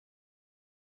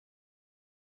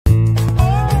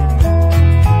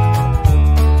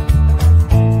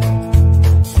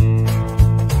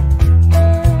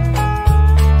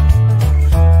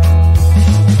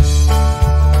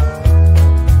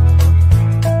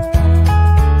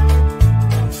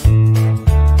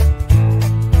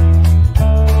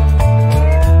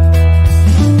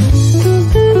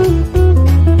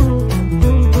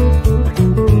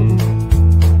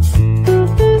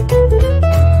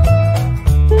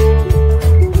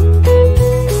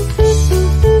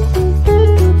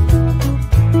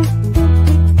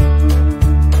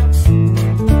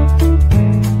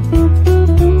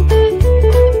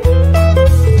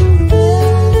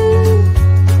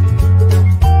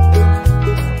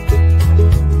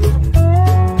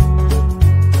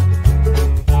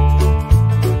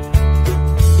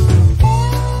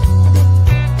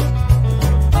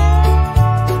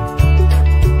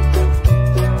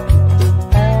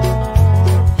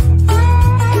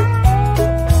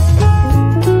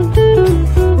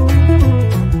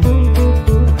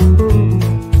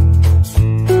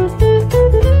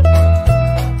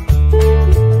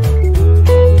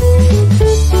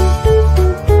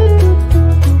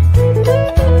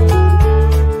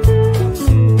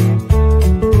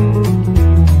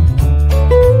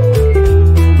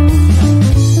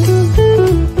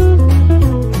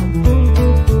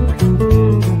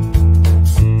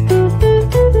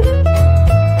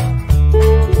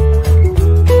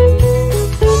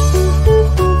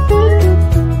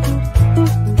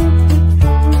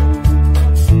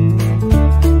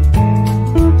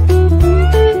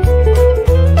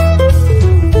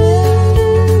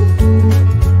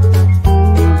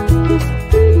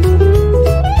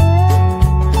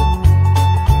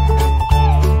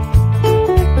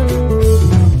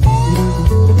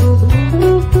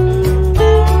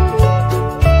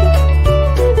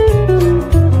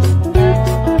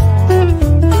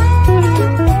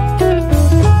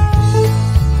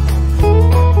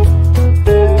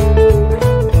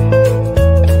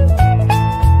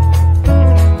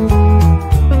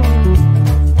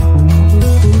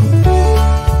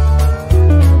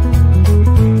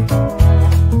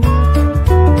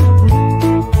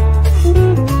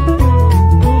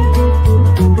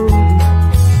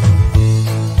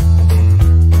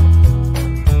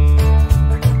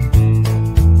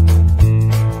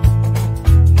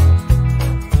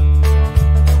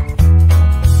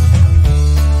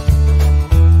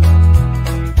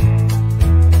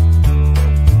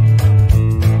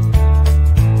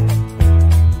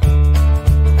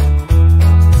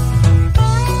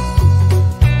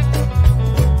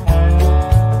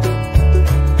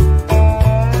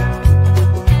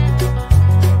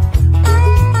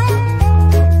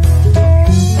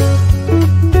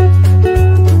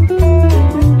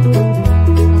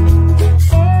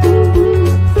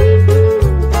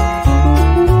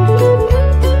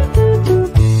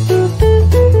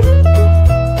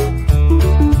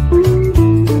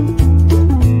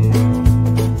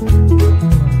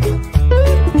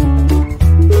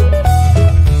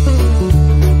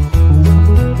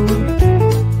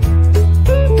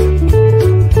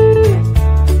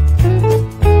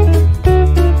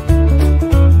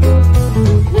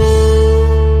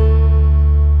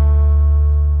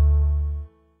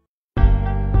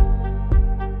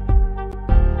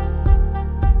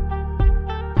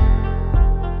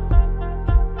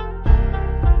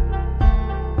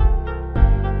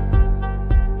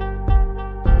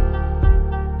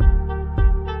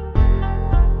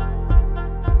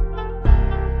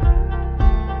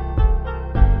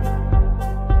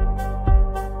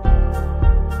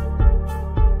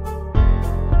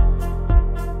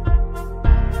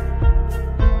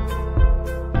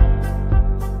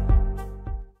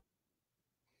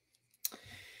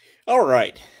All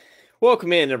right.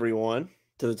 Welcome in, everyone,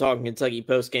 to the Talkin Kentucky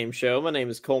postgame show. My name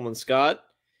is Coleman Scott.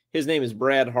 His name is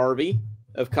Brad Harvey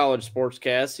of College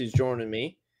SportsCast, who's joining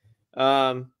me.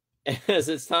 As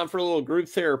it's time for a little group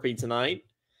therapy tonight,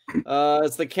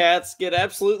 as the Cats get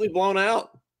absolutely blown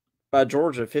out by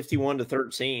Georgia,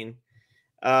 51-13.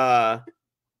 Not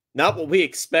what we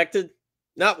expected,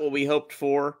 not what we hoped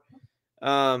for.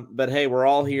 But hey, we're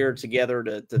all here together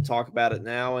to talk about it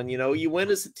now. And, you know, you win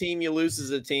as a team, you lose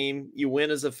as a team. You win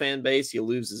as a fan base, you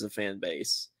lose as a fan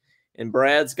base. And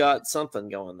Brad's got something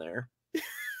going there.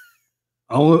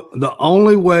 The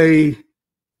only way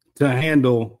to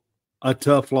handle a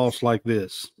tough loss like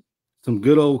this, some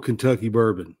good old Kentucky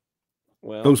bourbon.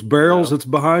 Well, those barrels that's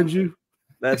behind you.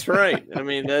 That's right.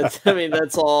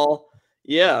 That's all.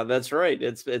 Yeah, that's right.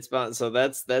 It's so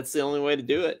that's the only way to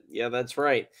do it. Yeah, that's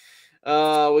right.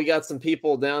 We got some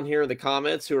people down here in the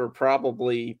comments who are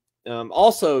probably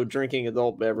also drinking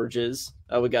adult beverages.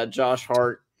 We got Josh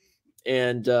Hart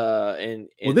and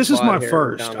well, this is my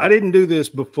first. I didn't do this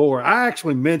before. I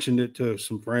actually mentioned it to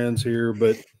some friends here,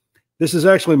 but this is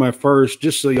actually my first.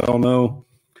 Just so y'all know,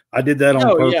 I did that on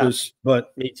purpose. Yeah.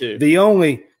 But me too. The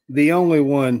only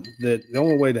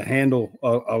way to handle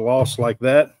a loss like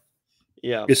that,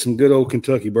 is some good old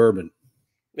Kentucky bourbon.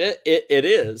 It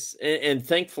is, and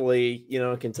thankfully, you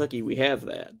know, in Kentucky we have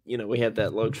that. You know, we have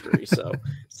that luxury, so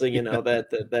you know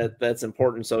that's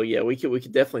important. So yeah, we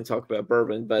could definitely talk about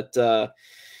bourbon, but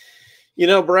you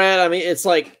know, Brad, I mean, it's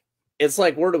like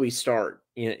where do we start?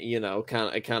 You know,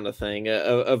 kind of thing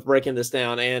of breaking this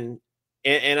down, and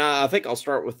I think I'll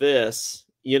start with this.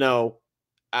 You know,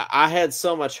 I had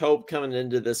so much hope coming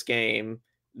into this game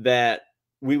that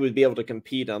we would be able to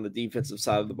compete on the defensive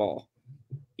side of the ball.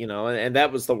 You know, and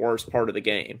that was the worst part of the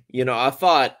game. You know, I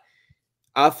thought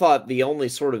the only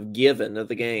sort of given of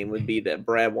the game would be that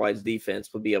Brad White's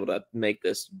defense would be able to make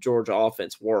this Georgia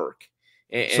offense work.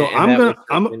 So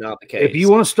not the case. If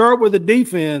you want to start with the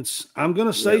defense, I'm going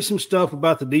to say some stuff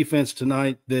about the defense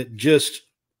tonight that just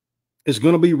is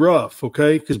going to be rough,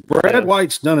 okay? Because Brad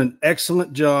White's done an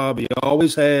excellent job. He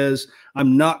always has.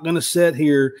 I'm not going to sit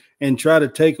here and try to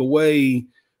take away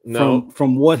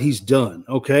from what he's done,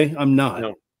 okay? I'm not.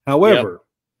 No. However,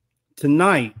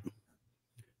 tonight,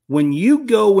 when you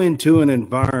go into an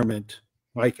environment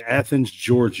like Athens,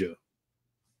 Georgia,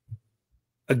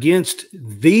 against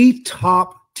the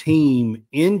top team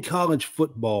in college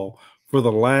football for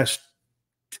the last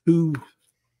 2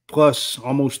 plus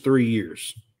almost 3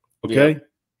 years, okay?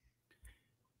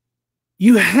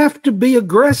 You have to be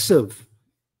aggressive.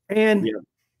 And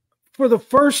for the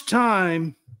first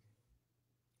time,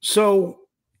 so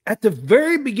at the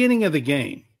very beginning of the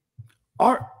game,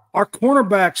 our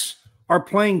cornerbacks are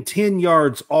playing 10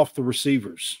 yards off the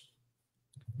receivers.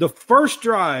 The first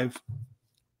drive,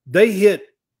 they hit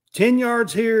 10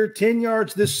 yards here, 10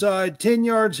 yards this side, 10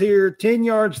 yards here, 10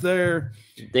 yards there.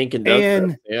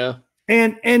 And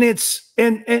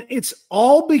it's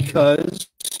all because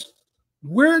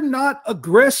we're not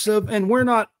aggressive and we're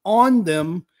not on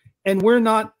them and we're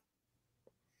not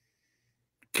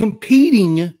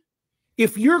competing.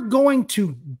 If you're going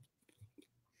to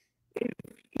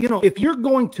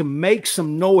make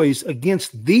some noise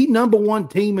against the number one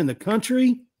team in the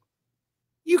country,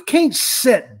 you can't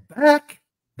sit back.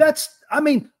 I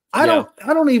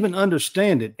don't even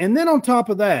understand it. And then on top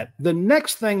of that, the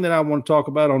next thing that I want to talk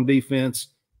about on defense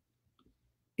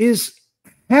is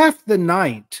half the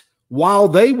night while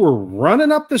they were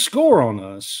running up the score on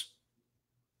us,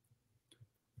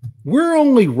 we're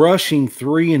only rushing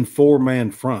 3- and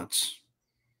 4-man fronts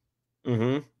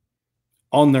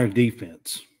on their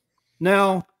defense.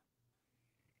 Now,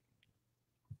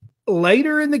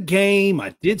 later in the game,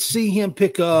 I did see him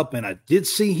pick up and I did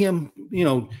see him,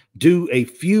 do a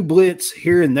few blitz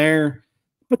here and there,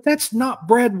 but that's not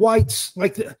Brad White's.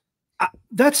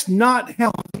 That's not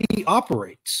how he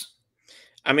operates.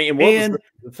 I mean, what was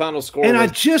the final score? And I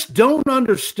just don't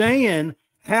understand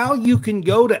how you can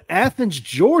go to Athens,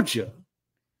 Georgia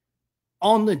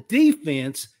on the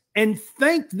defense and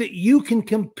think that you can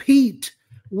compete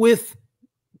with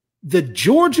the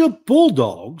Georgia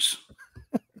Bulldogs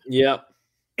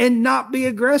and not be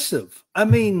aggressive. I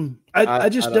mean, I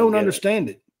just don't understand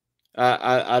it.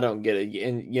 I don't get it.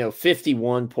 And,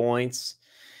 51 points.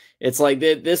 It's like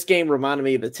this game reminded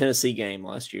me of the Tennessee game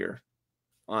last year,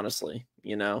 honestly,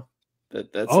 I'm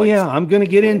going to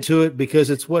get into it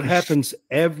because it's what happens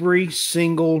every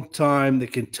single time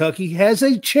that Kentucky has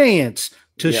a chance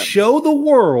to show the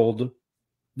world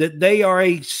that they are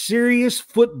a serious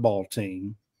football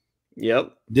team.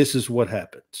 Yep. This is what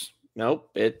happens. Nope.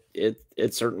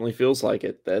 It certainly feels like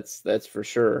it. That's for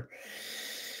sure.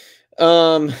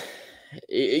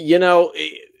 You know,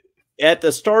 at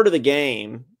the start of the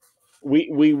game,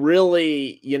 we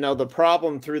really, you know, the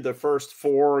problem through the first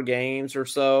 4 games or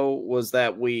so was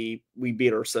that we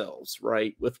beat ourselves,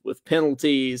 right, with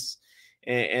penalties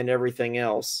and everything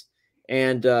else.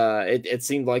 And it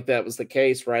seemed like that was the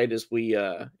case, right, as we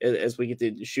get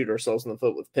to shoot ourselves in the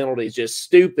foot with penalties, just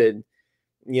stupid,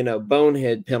 you know,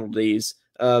 bonehead penalties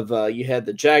of you had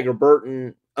the Jagger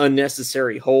Burton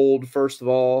unnecessary hold, first of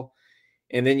all,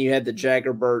 and then you had the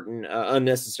Jagger Burton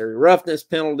unnecessary roughness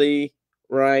penalty,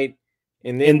 right?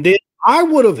 And then I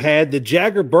would have had the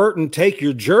Jagger Burton take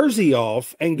your jersey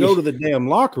off and go to the damn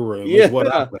locker room. Yeah, is what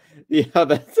I yeah,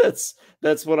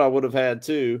 that's what I would have had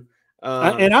too.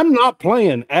 And I'm not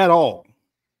playing at all.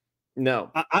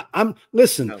 No, I'm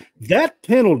listen. No. That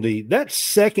penalty, that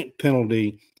second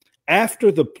penalty,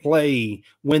 after the play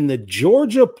when the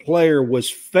Georgia player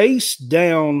was face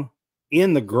down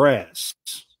in the grass.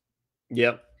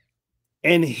 Yep.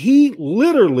 And he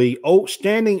literally,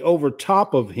 standing over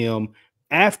top of him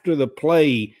after the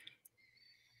play,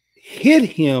 hit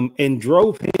him and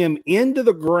drove him into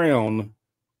the ground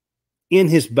in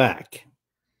his back.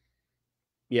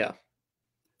 Yeah.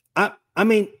 I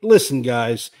mean, listen,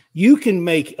 guys, you can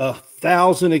make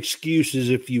 1,000 excuses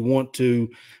if you want to,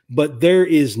 but there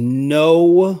is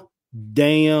no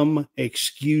damn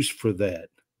excuse for that.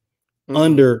 Mm-hmm.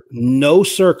 Under no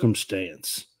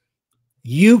circumstance.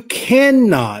 You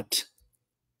cannot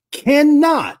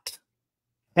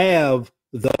have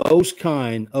those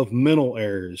kind of mental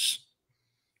errors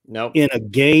in a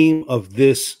game of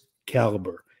this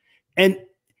caliber. And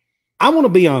I want to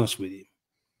be honest with you.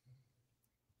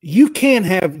 You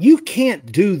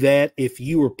can't do that if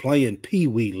you were playing Pee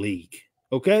Wee League,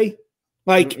 okay?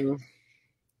 Like,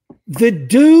 the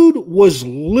dude was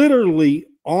literally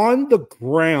on the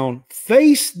ground,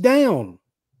 face down.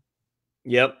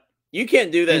 Yep. You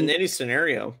can't do that in any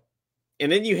scenario.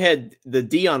 And then you had the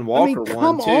Deion Walker one, too.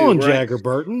 Come on, right? Jagger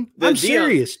Burton. I'm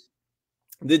serious.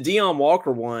 The Deion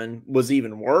Walker one was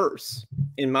even worse,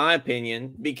 in my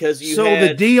opinion, because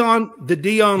the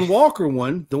Deion Walker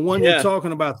one, the one you're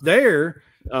talking about there.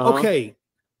 Okay,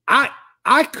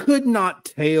 I could not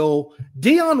tell.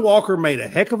 Deion Walker made a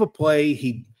heck of a play.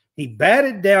 He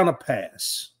batted down a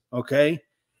pass. Okay,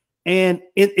 and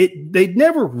they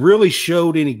never really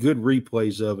showed any good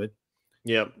replays of it.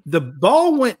 Yep. The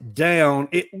ball went down.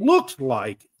 It looked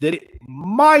like that it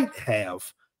might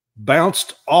have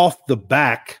bounced off the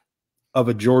back of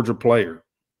a Georgia player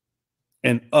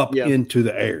and up into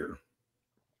the air.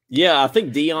 Yeah, I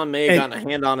think Deion may have gotten a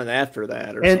hand on it after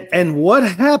that. Or something. And what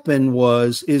happened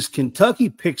is Kentucky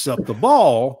picks up the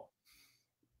ball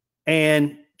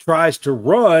and tries to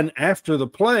run after the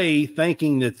play,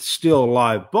 thinking that it's still a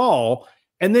live ball.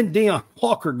 And then Deion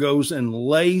Walker goes and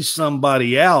lays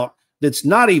somebody out that's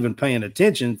not even paying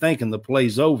attention, thinking the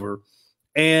play's over.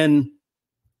 And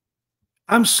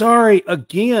I'm sorry,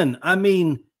 again, I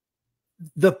mean,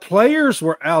 the players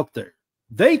were out there.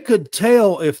 They could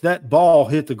tell if that ball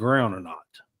hit the ground or not.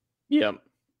 Yeah.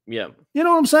 Yeah. You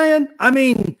know what I'm saying? I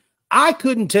mean, I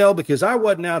couldn't tell because I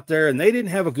wasn't out there and they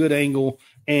didn't have a good angle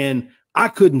and I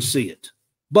couldn't see it.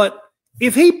 But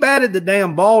if he batted the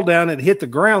damn ball down and hit the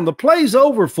ground, the play's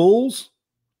over, fools.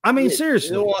 I mean,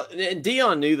 seriously. You know what? And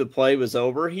Deion knew the play was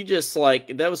over. He just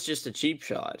that was just a cheap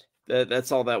shot.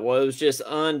 That's all that was. It was just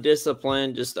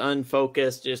undisciplined, just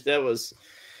unfocused. Just that was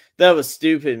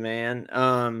stupid, man.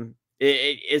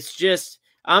 It's just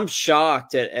I'm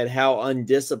shocked at how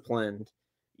undisciplined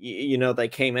they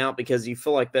came out, because you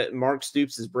feel like that Mark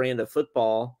Stoops' brand of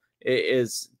football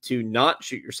is to not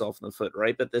shoot yourself in the foot,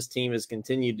 right? But this team has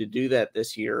continued to do that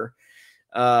this year,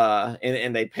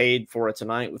 and they paid for it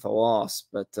tonight with a loss.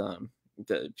 But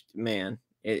man.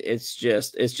 It's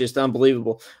just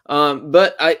unbelievable.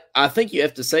 But I think you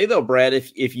have to say, though, Brad,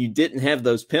 if you didn't have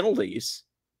those penalties,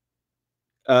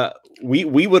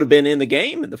 we would have been in the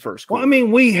game in the first quarter. Well, I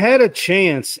mean, we had a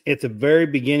chance at the very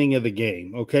beginning of the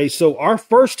game. Okay, so our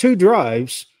first 2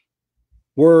 drives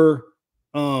were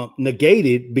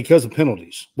negated because of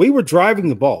penalties. We were driving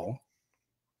the ball,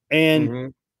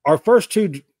 and our first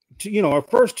two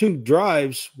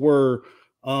drives were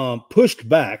pushed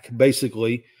back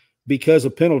basically because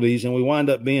of penalties, and we wind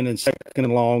up being in 2nd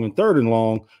and long and 3rd and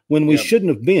long when we shouldn't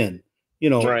have been,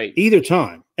 either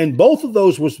time. And both of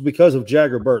those was because of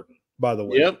Jagger Burton, by the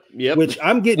way. Yep. Which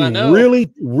I'm getting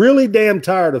really, really damn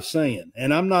tired of saying,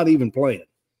 and I'm not even playing.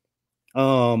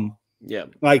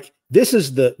 Like this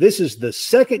is the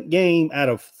second game out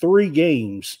of 3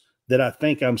 games that I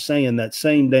think I'm saying that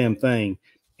same damn thing.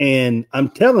 And I'm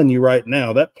telling you right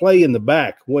now, that play in the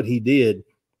back, what he did,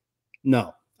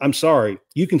 no. I'm sorry.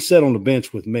 You can sit on the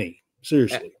bench with me.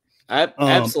 Seriously.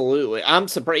 Absolutely. I'm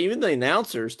surprised. Even the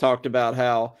announcers talked about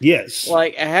how, yes,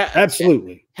 like,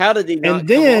 absolutely. How did he not and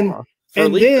then, come off for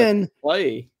and then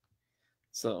play?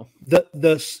 So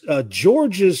the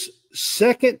Georgia's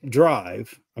second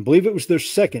drive, I believe it was their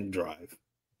second drive.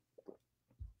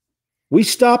 We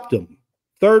stopped them.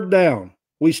 Third down,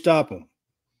 we stop them.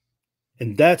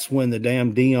 And that's when the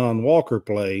damn Deion Walker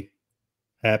play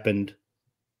happened.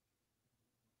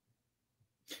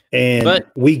 And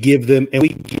we give them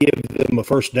a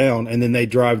first down, and then they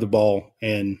drive the ball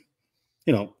and,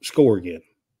 score again.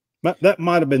 That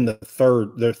might have been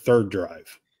their third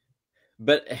drive.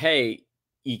 But hey,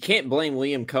 you can't blame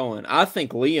Liam Cohen. I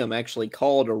think Liam actually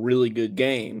called a really good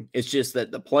game. It's just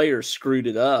that the players screwed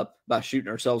it up by shooting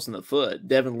ourselves in the foot.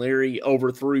 Devin Leary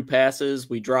overthrew passes.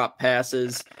 We dropped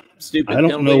passes. Stupid. I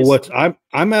don't know what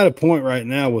I'm at a point right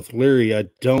now with Leary. I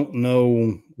don't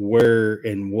know where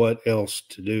and what else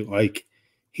to do. Like,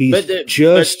 he's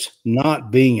just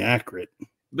not being accurate.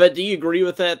 But do you agree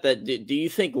with that? Do you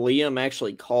think Liam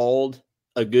actually called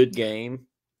a good game?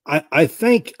 I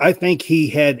think he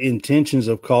had intentions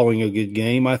of calling a good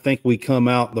game. I think we come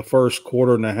out the first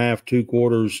quarter and a half, 2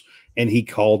 quarters, and he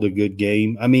called a good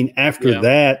game. I mean, after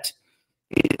that,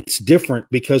 it's different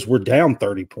because we're down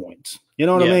 30 points. You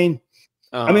know what I mean?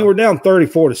 I mean, we're down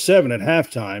 34-7 at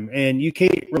halftime, and you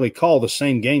can't really call the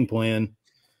same game plan,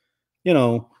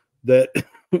 that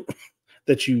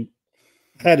that you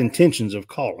had intentions of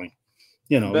calling.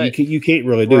 You can't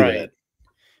really do that.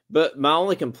 But my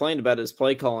only complaint about his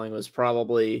play calling was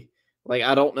probably, like,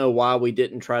 I don't know why we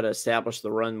didn't try to establish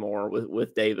the run more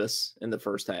with Davis in the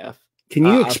first half. Can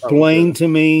you explain to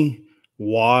me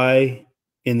why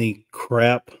in the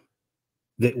crap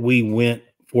that we went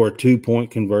for a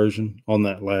 2-point conversion on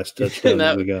that last touchdown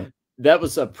that we got? That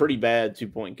was a pretty bad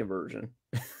 2-point conversion.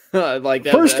 Like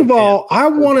that. First of all, I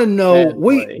want to know,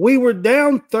 we were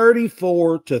down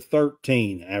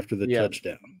 34-13 after the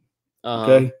touchdown.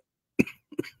 Okay.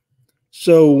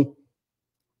 So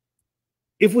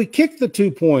if we kick the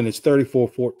 2-point, it's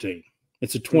 34-14.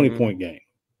 It's a 20-point game.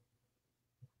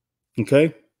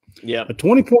 Okay? Yeah. A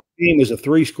 20-point game is a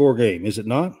 3-score game, is it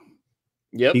not?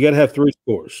 Yep. You got to have 3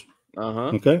 scores.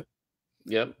 Okay?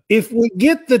 Yep. If we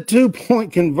get the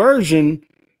 2-point conversion,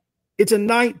 it's a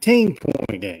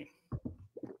 19-point game.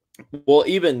 Well,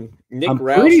 even Nick I'm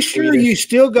Roush pretty sure you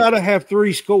still got to have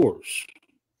 3 scores.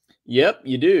 Yep,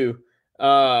 you do.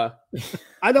 I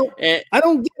don't get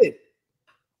it.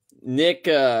 Nick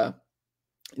Roush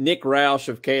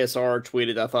of KSR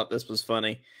tweeted, I thought this was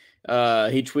funny.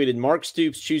 He tweeted, Mark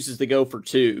Stoops chooses to go for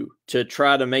 2 to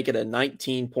try to make it a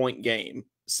 19-point game.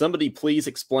 Somebody please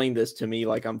explain this to me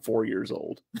like I'm 4 years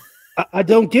old. I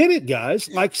don't get it, guys.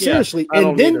 Like, seriously.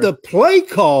 And then the play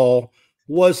call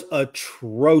was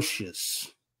atrocious.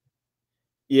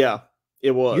 Yeah, it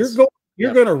was.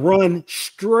 You're going to run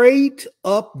straight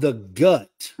up the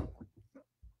gut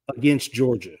against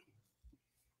Georgia.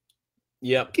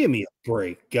 Yep. Give me a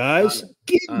break, guys.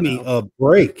 Give me a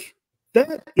break.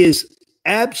 That is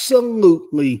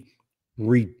absolutely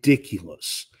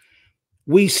ridiculous.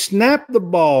 We snap the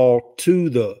ball to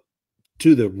the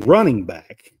running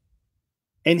back,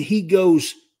 and he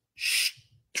goes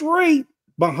straight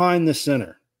behind the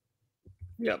center.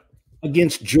 Yep.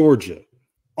 Against Georgia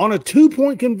on a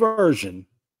 2-point conversion.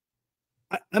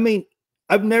 I mean,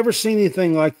 I've never seen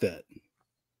anything like that.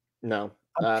 No.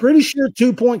 I'm pretty sure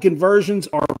 2-point conversions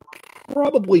are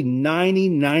probably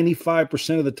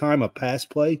 90-95% of the time a pass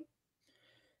play.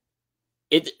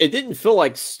 It didn't feel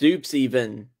like Stoops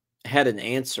even had an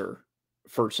answer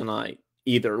for tonight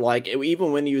either. Like,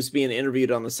 even when he was being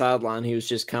interviewed on the sideline, he was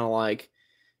just kind of like,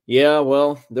 yeah,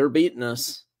 well, they're beating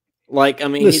us. Like, I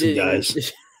mean, listen,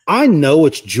 guys, I know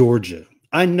it's Georgia.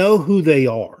 I know who they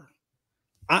are.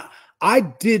 I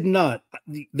did not.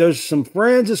 There's some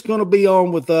friends that's going to be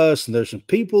on with us, and there's some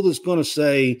people that's going to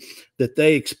say that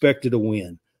they expected a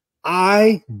win.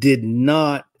 I did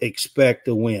not expect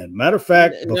a win. Matter of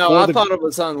fact, I thought it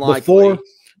was unlikely.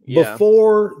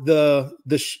 Before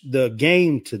the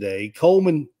game today,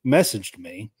 Coleman messaged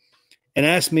me and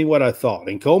asked me what I thought.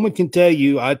 And Coleman can tell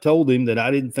you, I told him that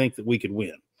I didn't think that we could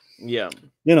win. Yeah.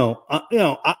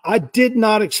 I did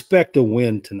not expect a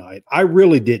win tonight. I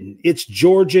really didn't. It's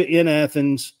Georgia in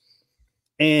Athens,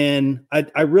 and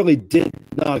I really did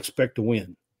not expect to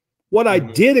win. What I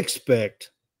did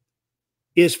expect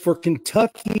is for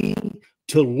Kentucky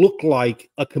to look like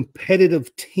a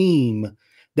competitive team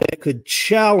that could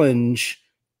challenge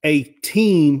a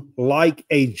team like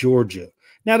a Georgia.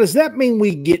 Now, does that mean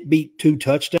we get beat 2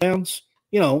 touchdowns,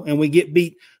 and we get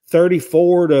beat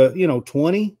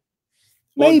 34-20?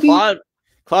 Maybe. Well,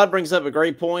 Claude brings up a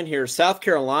great point here. South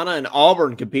Carolina and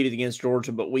Auburn competed against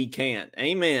Georgia, but we can't.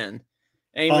 Amen.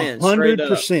 Amen.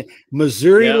 100%.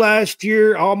 Missouri last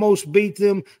year almost beat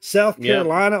them. South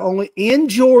Carolina only in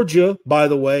Georgia, by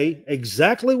the way,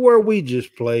 exactly where we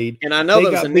just played. And I know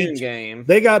that was a noon game.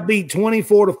 They got beat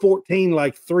 24-14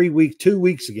 like 3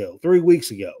 weeks ago.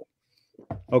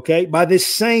 Okay, by this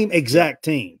same exact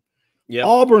team. Yep.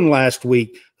 Auburn last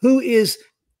week, who is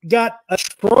got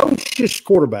atrocious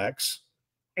quarterbacks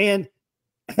and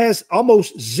has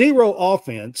almost zero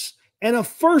offense and a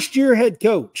first-year head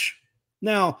coach.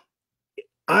 Now,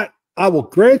 I will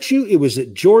grant you it was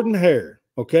at Jordan-Hare,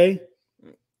 okay?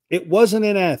 It wasn't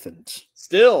in Athens.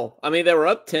 Still, I mean, they were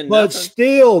up 10-0. But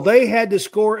still, they had to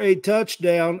score a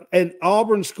touchdown, and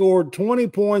Auburn scored 20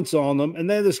 points on them, and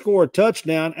they had to score a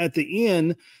touchdown at the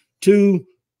end to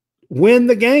win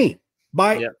the game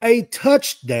by a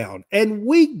touchdown. And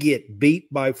we get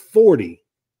beat by 40.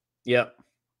 Yep.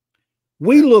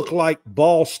 We look like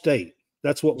Ball State.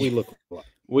 That's what we look like.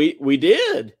 We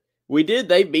did. We did.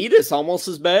 They beat us almost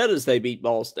as bad as they beat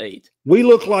Ball State. We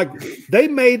look like they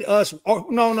made us. Oh,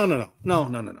 no.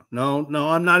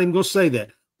 I'm not even going to say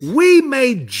that. We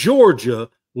made Georgia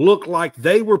look like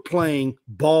they were playing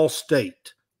Ball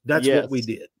State. That's what we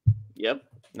did. Yep.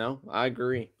 No, I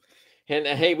agree. And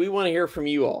hey, we want to hear from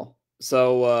you all.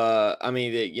 So, I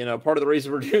mean, part of the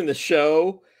reason we're doing the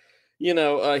show,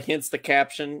 hence the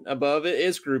caption above it,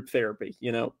 is group therapy,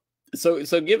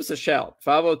 So give us a shout,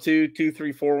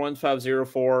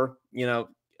 502-234-1504,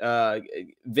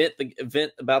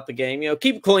 vent about the game,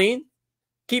 keep it clean.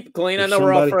 I know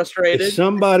we're all frustrated. If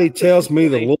somebody tells me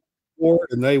the Louisville score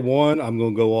and they won, I'm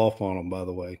going to go off on them, by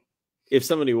the way. If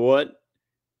somebody what?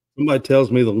 Somebody tells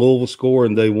me the Louisville score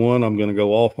and they won, I'm going to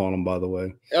go off on them, by the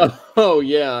way. Oh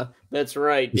yeah, that's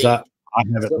right. I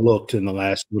haven't looked in the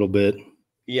last little bit.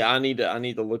 Yeah, I need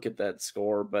to look at that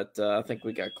score, but I think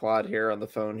we got Claude here on the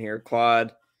phone here.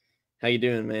 Claude, how you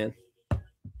doing, man?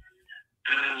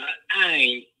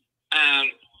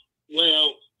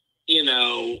 Well,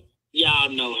 y'all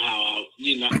know how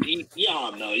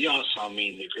y'all know. Y'all saw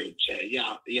me in the group chat.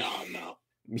 Y'all know.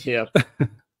 Yeah.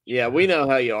 Yeah, we know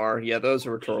how you are. Yeah, those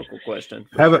are rhetorical questions.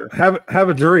 Have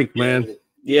a drink, man.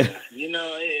 Yeah.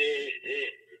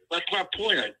 Like my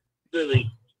point, I really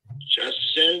just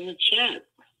said in the chat.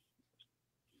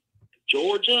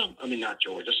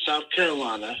 South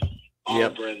Carolina,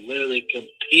 Auburn literally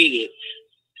competed.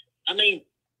 I mean,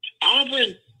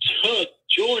 Auburn took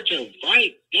Georgia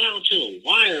right down to the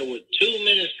wire with 2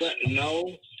 minutes left.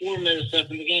 No, 4 minutes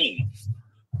left in the game.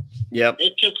 Yep.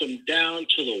 It took them down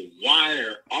to the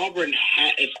wire. If Auburn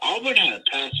had a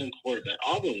passing quarterback,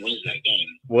 Auburn wins that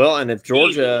game. Well, and if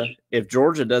Georgia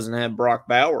doesn't have Brock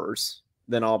Bowers,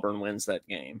 then Auburn wins that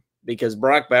game because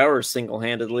Brock Bowers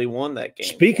single-handedly won that game.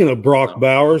 Speaking of Brock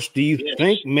Bowers, do you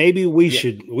think maybe we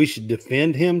should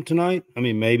defend him tonight? I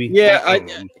mean, maybe. Yeah.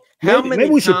 Maybe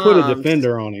we should put a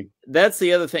defender on him. That's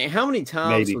the other thing. How many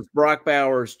times was Brock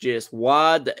Bowers just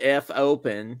wide the F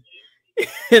open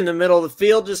in the middle of the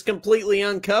field, just completely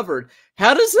uncovered?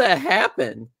 How does that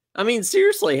happen? I mean,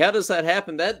 seriously, how does that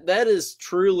happen? That is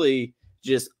truly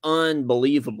just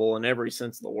unbelievable in every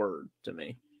sense of the word to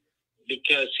me.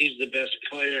 Because he's the best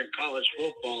player in college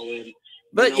football,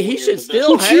 but he should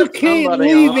still have. You can't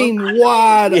leave him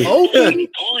wide open.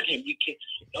 On him, you can't.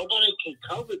 Nobody can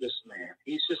cover this man.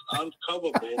 He's just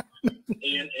uncoverable.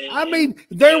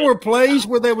 There were plays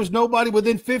where there was nobody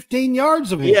within 15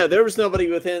 yards of him. Yeah, there was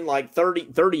nobody within like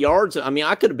 30 yards. I mean,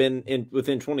 I could have been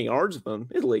within 20 yards of him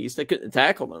at least. I couldn't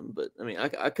tackle him, but I mean,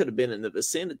 I could have been in the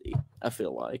vicinity. I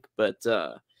feel like, but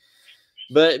so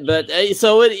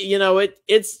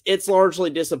it's largely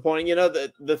disappointing.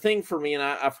 The thing for me, and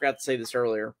I forgot to say this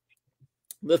earlier.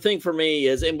 The thing for me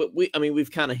is,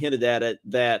 we've kind of hinted at it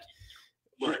that.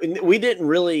 We didn't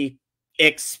really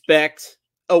expect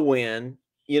a win,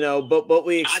 but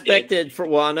we expected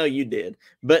I know you did,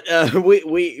 but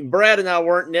Brad and I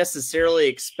weren't necessarily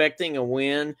expecting a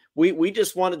win. We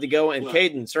just wanted to go, and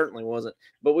Caden certainly wasn't,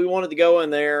 but we wanted to go in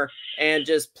there and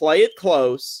just play it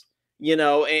close,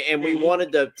 and we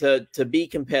wanted to be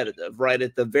competitive, right,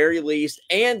 at the very least,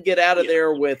 and get out of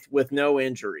there with no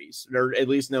injuries, or at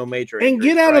least no major injuries. And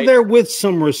get out of there with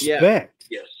some respect.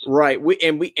 Yes. Right.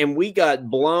 We got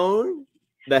blown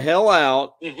the hell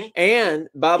out. Mm-hmm. And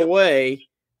by the way,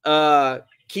 I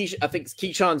think it's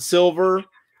Keyshawn Silver,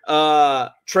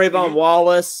 Trayvon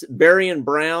Wallace, Berrien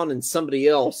Brown, and somebody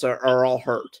else are all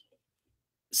hurt.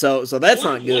 So that's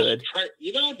not good.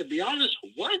 To be honest,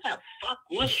 where the fuck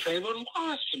was Trayvon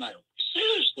Wallace tonight?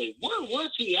 Seriously, where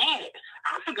was he at?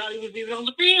 I forgot he was even on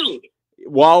the field.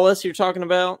 Wallace, you're talking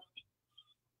about?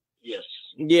 Yes.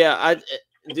 Yeah,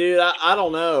 Dude, I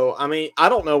don't know. I mean, I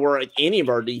don't know where any of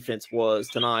our defense was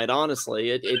tonight. Honestly,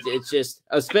 it's just,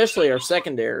 especially our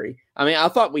secondary. I mean, I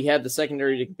thought we had the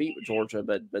secondary to compete with Georgia,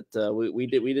 but we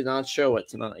did not show it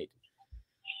tonight.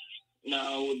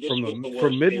 No,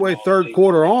 from midway third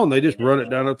quarter on, they just run it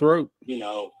down our throat. You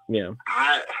know, yeah.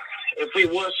 If we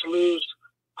was to lose,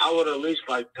 I would at least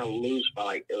like to lose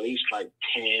by at least 10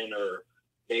 or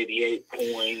maybe 8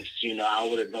 points. You know, I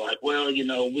would have been like, well,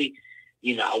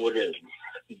 I would have.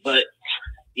 But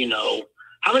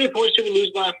how many points did we lose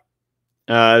by?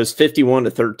 It was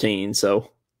 51-13.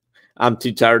 So I'm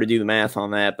too tired to do the math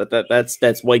on that. But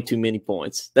that's way too many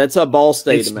points. That's a Ball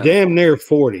State it's amount. Damn near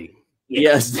 40.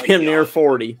 Yes, damn near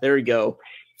 40. There you go.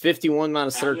 51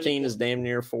 minus 13 is damn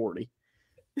near 40.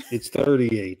 It's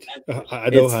 38.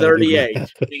 It's 38.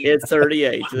 It's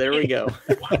 38. There we go.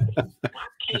 Why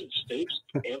can't Stoops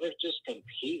ever just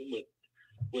compete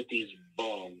with these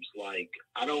bums? Like,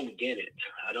 I don't get it.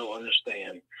 I don't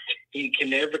understand. He can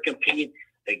never compete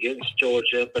against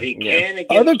Georgia, but he can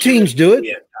against other teams do it.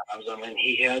 Times. I mean,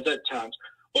 he has at times.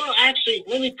 Well, actually,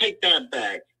 let me take that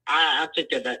back. I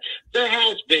take that back. There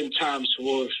has been times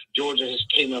where Georgia has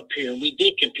came up here and we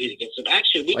did compete against them.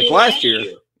 Actually, we did last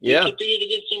year. Yeah. We competed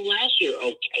against them last year.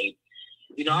 Okay.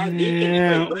 Our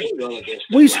defense played very well against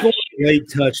them. We scored a late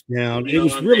touchdown. It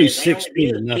was really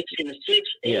 16-0. 16-6.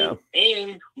 Yeah.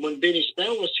 And when Benny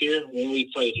Snell was here, when we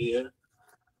played here,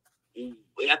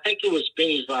 I think it was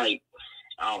Benny's I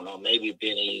don't know, maybe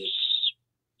Benny's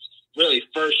really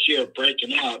first year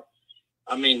breaking out.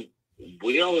 I mean, I think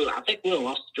we only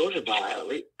lost to Georgia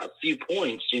by a few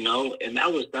points, and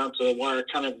that was down to the wire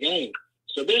kind of game.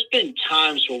 So there's been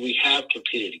times where we have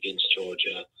competed against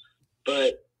Georgia,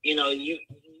 but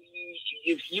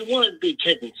if you want to be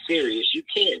taken serious, you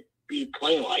can't be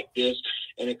playing like this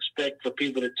and expect for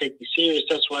people to take you serious.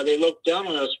 That's why they look down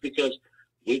on us, because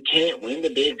we can't win the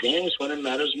big games when it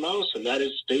matters most, and that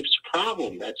is Stoops'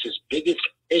 problem. That's his biggest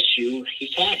issue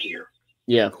he's had here.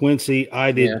 Yeah, Quincy,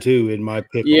 I did too in my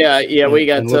pick. Yeah, we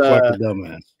got like a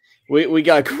dumbass. We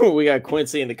got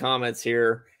Quincy in the comments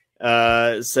here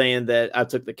saying that I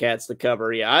took the Cats to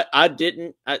cover. Yeah, I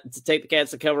didn't to take the Cats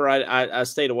to cover. I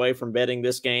stayed away from betting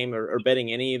this game or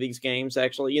betting any of these games.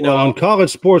 Actually, on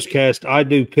College Sportscast, I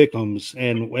do pick'ems,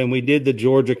 and when we did the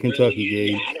Georgia Kentucky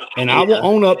game, and I will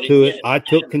own up to it, I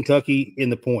took Kentucky in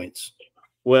the points.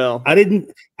 Well, I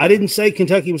didn't say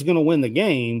Kentucky was going to win the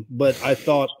game, but I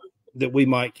thought that we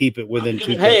might keep it within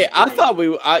 2. Hey, I thought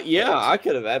I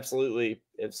could have absolutely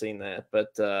have seen that,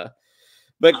 but I'm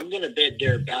going to bet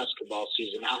their basketball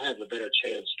season. I'll have a better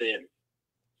chance then.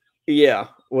 Yeah,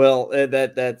 well,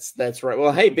 that's right.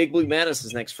 Well, hey, Big Blue Madness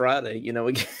is next Friday.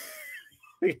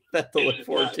 We got that to look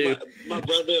forward to. My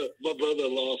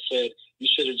brother-in-law said you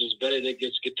should have just betted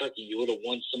against Kentucky. You would have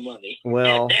won some money.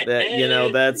 Well, that's he ain't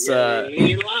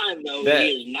lying though.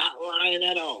 He is not lying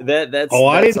at all.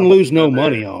 I didn't lose no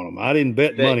money on him. I didn't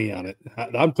bet money on it.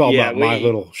 I'm talking about my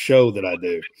little show that I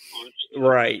do.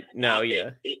 Right. No. Yeah.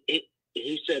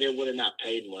 He said it would have not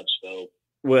paid much though.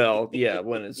 Well, yeah,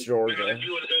 when it's Georgia. If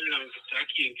you would have betted on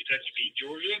Kentucky and Kentucky beat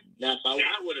Georgia, that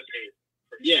would have paid.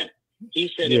 Yeah.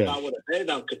 He said if I would have betted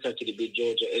on Kentucky to beat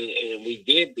Georgia and we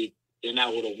did beat, then I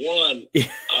would have won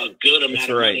a good amount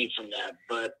of money from that.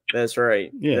 But that's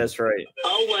right. Yeah. That's right.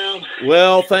 Oh well.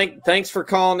 Well, thanks for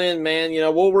calling in, man.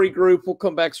 We'll regroup. We'll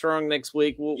come back strong next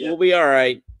week. We'll be all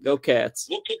right. Go Cats.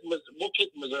 We'll kick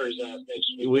Missouri's ass next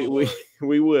week.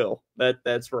 We will.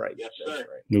 That's right. Yes, sir. That's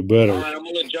right. No better. All right, I'm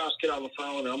gonna let Josh get on the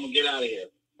phone and I'm gonna get out of here.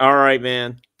 All right,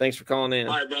 man. Thanks for calling in.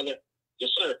 All right, brother. Yes,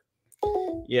 sir.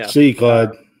 Yeah. See you, Clyde.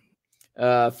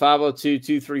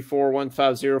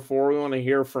 502-234-1504. We want to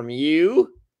hear from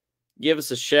you. Give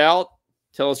us a shout.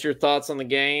 Tell us your thoughts on the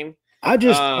game. I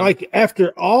just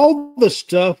after all the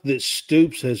stuff that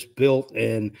Stoops has built,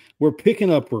 and we're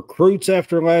picking up recruits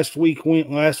after last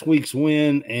week's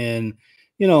win, and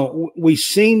we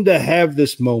seem to have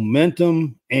this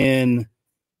momentum, and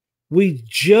we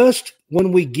just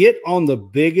when we get on the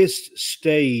biggest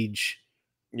stage,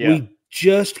 we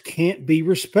just can't be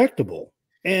respectable.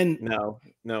 And no,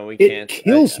 we It can't.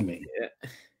 kills me.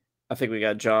 I think we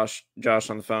got Josh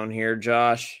on the phone here.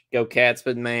 Josh, go Cats,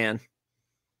 but man.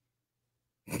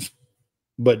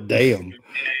 But damn.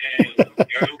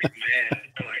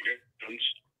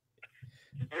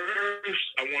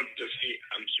 I want to see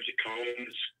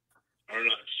Combs or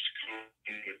not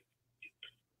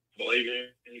believing.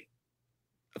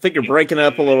 I think you're breaking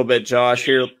up a little bit, Josh.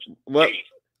 Here,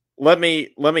 let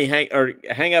me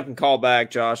hang up and call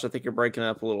back, Josh. I think you're breaking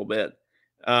up a little bit.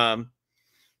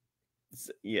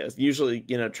 yes, usually,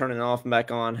 turning it off and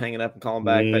back on, hanging up and calling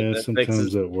back. Yeah, that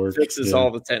sometimes that works. Fixes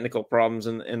all the technical problems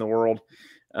in the world.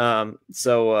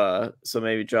 So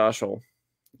maybe Josh will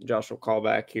call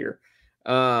back here.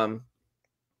 But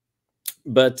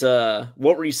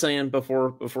what were you saying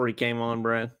before he came on,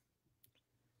 Brad?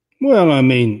 Well, I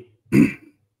mean,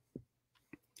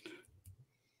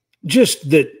 just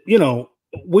that,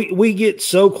 we get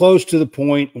so close to the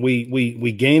point.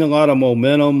 We gain a lot of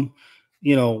momentum.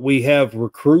 We have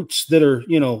recruits that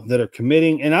are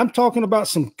committing, and I'm talking about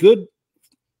some good,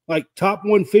 like top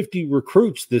 150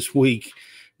 recruits this week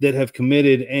that have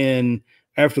committed. And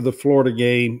after the Florida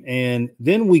game, and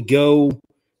then we go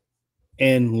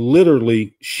and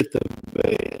literally shit the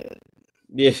bed.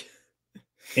 Yeah.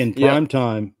 In prime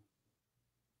time.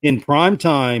 In prime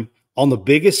time on the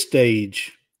biggest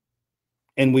stage,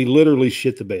 and we literally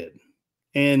shit the bed.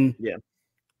 And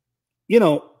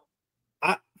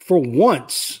for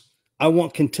once, I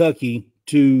want Kentucky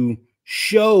to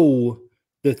show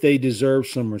that they deserve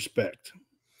some respect.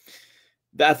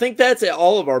 I think that's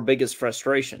all of our biggest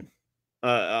frustration,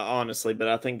 honestly. But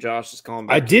I think Josh is calling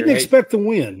back. I didn't expect the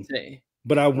win,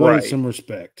 but I wanted some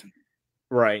respect.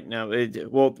 Right. Now,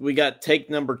 we got take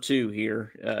number 2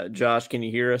 here. Josh, can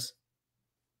you hear us?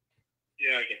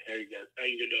 Yeah, I can hear you guys. How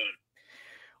you doing?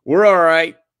 We're all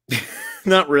right.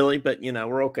 Not really, but,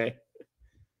 we're okay.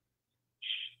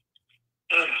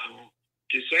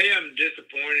 To say I'm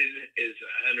disappointed is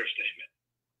an understatement.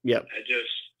 Yep.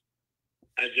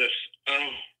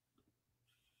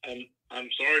 I'm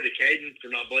sorry to Caden for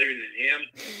not believing in him.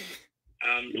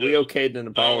 We okayed an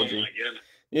apology. Oh my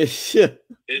goodness. Yeah.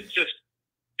 It's just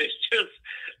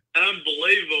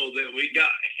unbelievable that we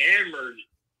got hammered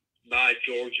by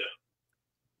Georgia.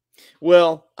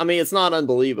 Well, I mean, it's not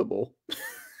unbelievable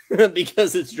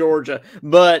because it's Georgia,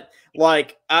 but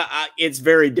it's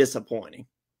very disappointing.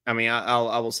 I mean,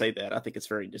 I will say that. I think it's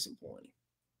very disappointing.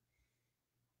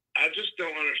 I just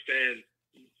don't understand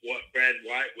what Brad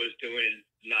White was doing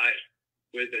tonight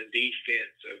with a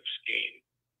defensive scheme.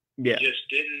 Yeah. It just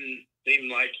didn't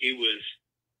seem like he was,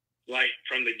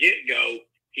 from the get-go,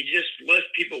 he just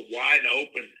left people wide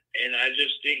open, and I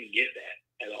just didn't get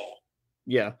that at all.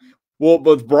 Yeah. Well,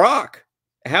 with Brock,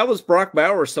 how was Brock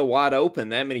Bauer so wide open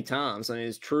that many times? I mean,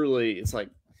 it's like,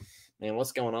 man,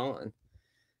 what's going on?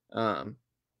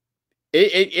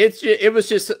 It was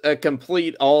just a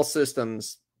complete all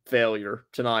systems failure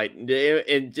tonight.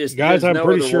 It just, guys, I'm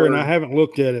pretty sure, and I haven't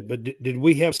looked at it, but did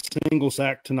we have single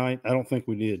sack tonight? I don't think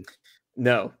we did.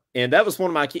 No. And that was one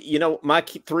of my, my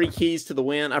 3 keys to the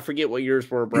win. I forget what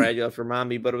yours were, Brad. You'll have to remind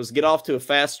me, but it was get off to a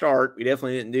fast start. We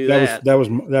definitely didn't do that. That was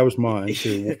mine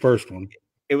too. The first one.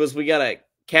 It was, we got to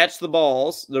catch the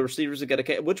balls. The receivers have got to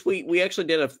catch, which we actually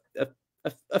did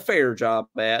a fair job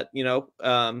at,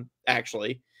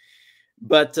 actually.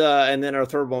 But, and then our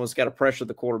third one was got to pressure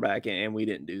the quarterback, and we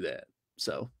didn't do that.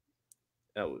 So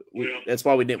that's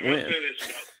why we didn't win.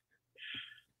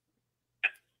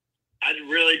 I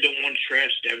really don't want to trash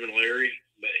Devin Leary,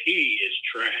 but he is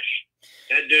trash.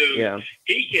 That dude,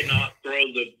 he cannot throw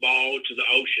the ball to the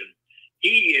ocean.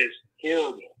 He is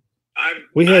horrible.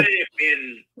 We had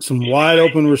some wide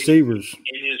open receivers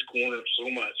in his corner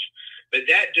so much, but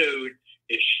that dude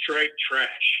is straight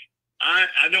trash. I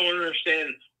don't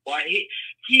understand why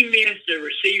he missed the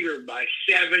receiver by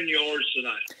 7 yards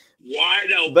tonight,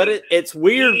 wide open. But it's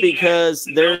weird because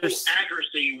there's no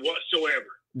accuracy whatsoever.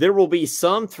 There will be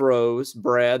some throws,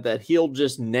 Brad, that he'll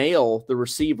just nail the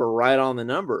receiver right on the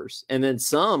numbers, and then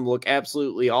some look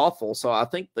absolutely awful. So I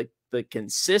think the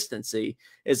consistency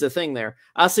is the thing there.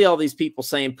 I see all these people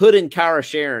saying, put in Kyra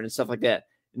Sharon and stuff like that.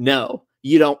 No,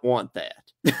 you don't want that.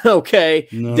 Okay.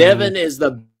 No. Devin is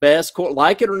the best,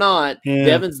 like it or not,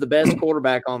 Devin's the best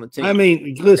quarterback on the team. I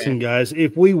mean, listen, guys,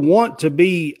 if we want to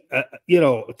be,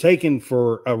 taken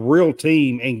for a real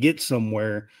team and get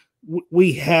somewhere,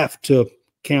 we have to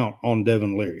count on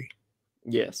Devin Leary.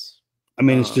 Yes. I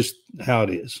mean, it's just how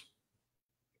it is.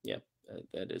 Yeah,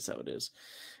 that is how it is.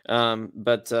 Well,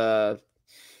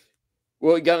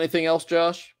 you got anything else,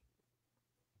 Josh?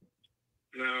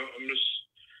 No,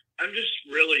 I'm just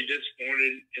really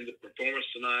disappointed in the performance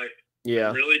tonight. Yeah.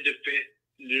 I'm really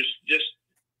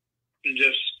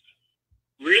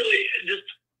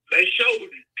they showed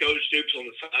Coach Stoops on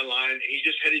the sideline. He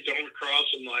just had his arm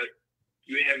across and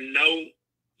you have no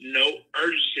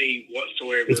urgency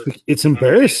whatsoever. It's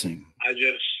embarrassing. I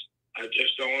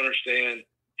just don't understand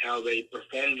how they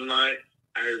performed tonight.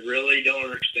 I really don't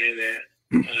understand that.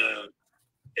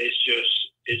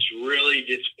 It's really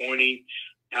disappointing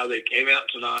how they came out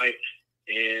tonight,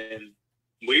 and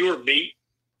we were beat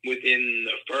within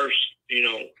the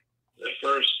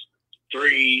first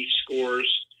 3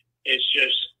 scores. It's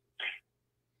just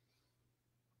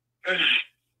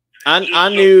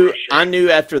I knew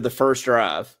after the first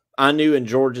drive. I knew in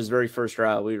Georgia's very first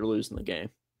drive we were losing the game.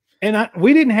 And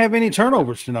we didn't have any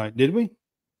turnovers tonight, did we?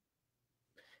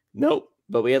 Nope,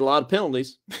 but we had a lot of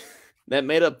penalties. That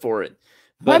made up for it.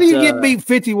 How do you get beat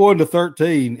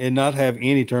 51-13 and not have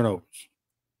any turnovers?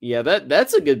 Yeah,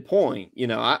 that's a good point. You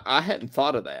know, I hadn't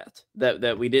thought of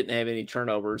that we didn't have any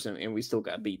turnovers and we still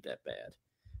got beat that bad.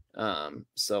 I mean,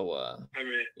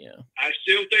 yeah, I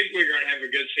still think we're going to have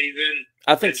a good season.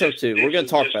 I think so too. We're going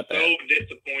to talk about that. So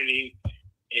disappointing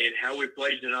in how we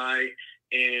played tonight,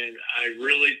 and I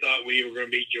really thought we were going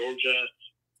to beat Georgia.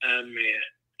 I mean,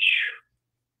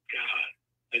 God,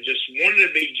 I just wanted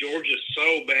to beat Georgia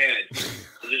so bad.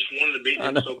 I just wanted to beat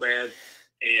them so bad,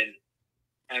 and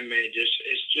I mean,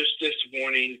 it's just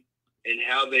disappointing in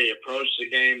how they approached the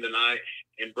game tonight.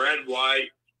 And Brad White,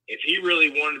 if he really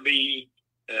wanted to be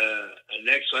a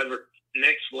next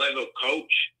level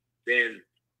coach, then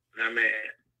I mean,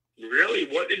 really,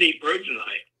 what did he prove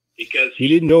tonight? Because he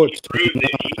didn't know he proved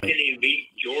that he can even beat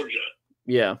Georgia.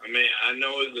 Yeah, I mean, I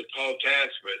know it's a tall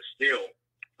task, but still,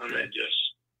 I mean,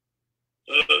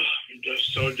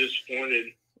 just so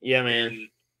disappointed. Yeah, man, in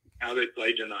how they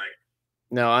played tonight.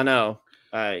 No, I know.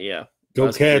 Yeah. Go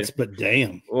Cats, but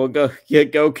damn. Well, go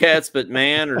Cats, but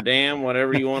man, or damn,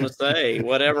 whatever you want to say,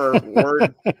 whatever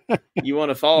word you want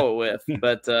to follow it with.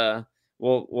 But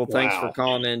well, thanks for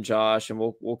calling in, Josh, and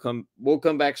we'll come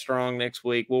back strong next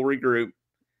week. We'll regroup.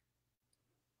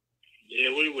 Yeah,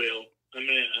 we will. I mean,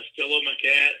 I still love my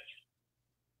cats.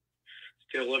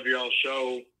 Still love y'all's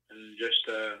show, and just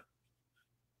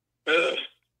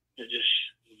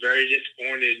very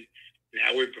disappointed in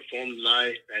how we performed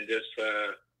tonight, and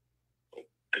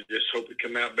I just hope we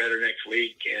come out better next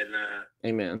week. And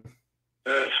amen.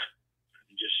 Just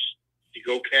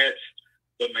go Cats,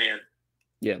 but man.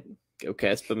 Yeah, go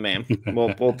Cats, but man.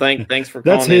 Well, thanks for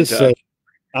calling. That's his. In,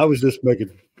 I was just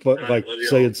making fun, like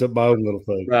saying some my own little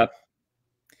thing.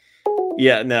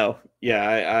 Yeah, no, yeah,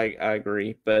 I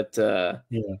agree, but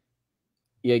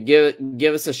yeah,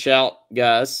 give us a shout,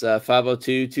 guys.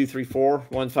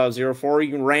 502-234-1504.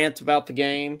 You can rant about the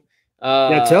game.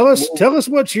 Tell us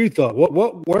what you thought.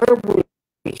 Where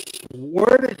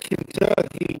did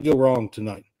Kentucky go wrong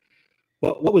tonight?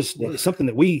 What was something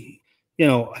that we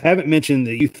haven't mentioned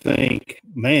that you think,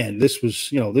 man, this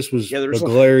was a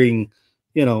glaring,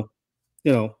 tell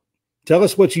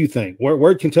us what you think.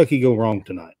 Where did Kentucky go wrong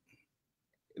tonight?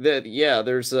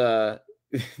 There's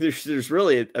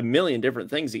really a million different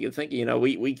things you can think.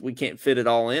 We can't fit it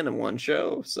all in one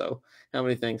show. So how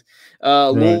many things? Right.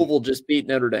 Louisville just beat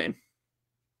Notre Dame.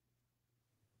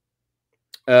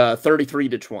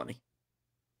 33-20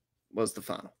 was the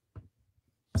final.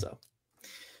 So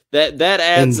that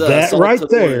adds and that right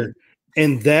there.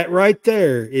 And that right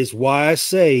there is why I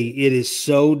say it is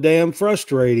so damn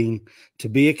frustrating to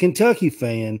be a Kentucky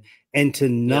fan and to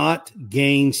not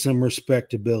gain some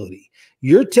respectability.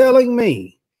 You're telling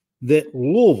me that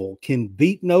Louisville can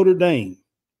beat Notre Dame,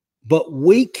 but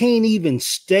we can't even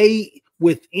stay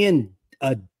within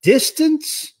a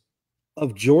distance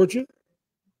of Georgia?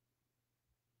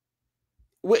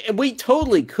 We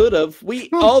totally could have.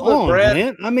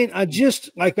 Man. I mean, I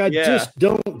just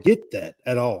don't get that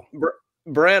at all.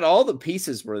 Brad, all the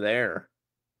pieces were there.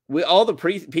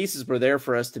 Pieces were there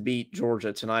for us to beat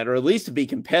Georgia tonight, or at least to be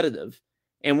competitive.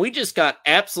 And we just got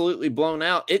absolutely blown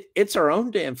out. It's our own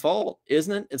damn fault,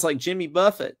 isn't it? It's like Jimmy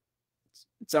Buffett.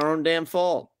 It's our own damn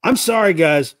fault. I'm sorry,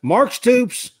 guys. Mark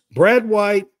Stoops, Brad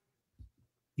White,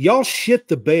 y'all shit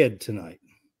the bed tonight.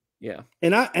 Yeah.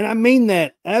 And I mean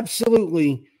that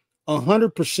absolutely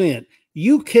 100%.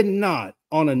 You cannot,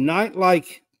 on a night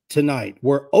like tonight,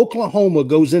 where Oklahoma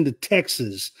goes into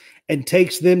Texas and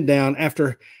takes them down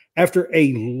after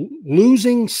a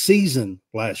losing season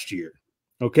last year,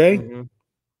 okay? Mm-hmm.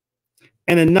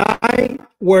 And a night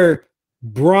where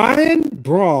Brian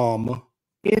Brom,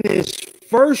 in his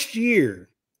first year,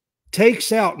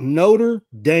 takes out Notre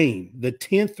Dame, the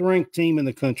 10th ranked team in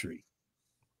the country.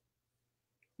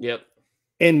 Yep.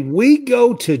 And we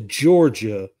go to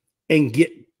Georgia and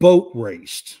get boat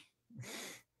raced.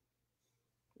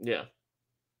 Yeah.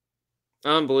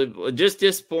 Unbelievable. Just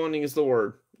disappointing is the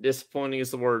word. Disappointing is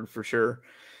the word for sure.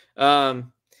 But,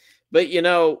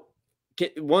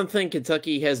 one thing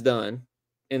Kentucky has done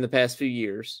in the past few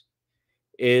years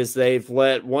is they've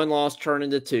let one loss turn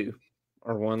into two,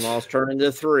 or one loss turn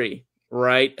into three,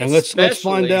 right? And let's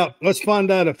find out. Let's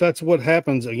find out if that's what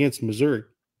happens against Missouri.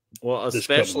 Well,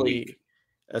 especially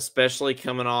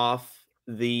coming off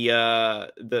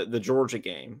the Georgia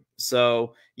game.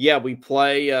 So yeah, we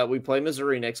play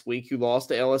Missouri next week, who lost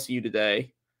to LSU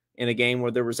today in a game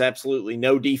where there was absolutely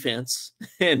no defense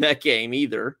in that game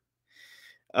either.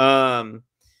 But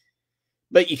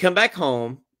you come back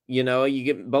home, you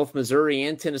get both Missouri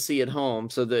and Tennessee at home,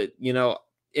 so that,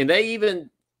 and they even,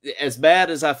 as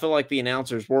bad as I feel like the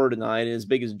announcers were tonight, and as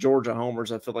big as Georgia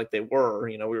homers I feel like they were,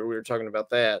 we were talking about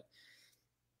that.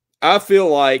 I feel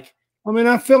like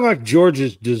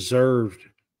Georgia's deserved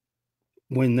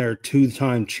when they're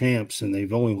two-time champs and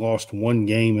they've only lost one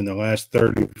game in the last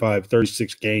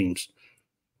 36 games.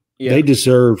 Yeah. They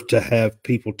deserve to have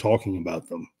people talking about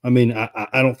them.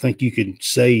 I don't think you can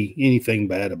say anything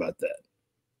bad about that.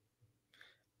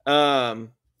 I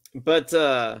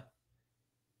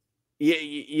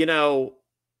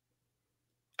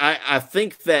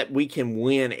think that we can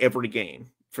win every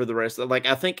game for the rest of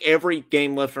I think every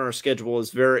game left on our schedule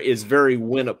is very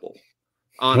winnable.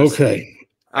 Honestly. Okay.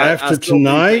 After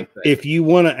tonight, if you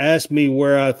want to ask me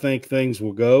where I think things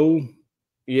will go,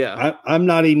 yeah, I'm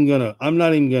not even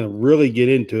gonna really get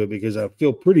into it because I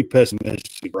feel pretty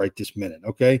pessimistic right this minute.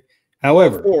 Okay.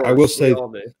 However, I will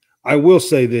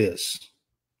say this.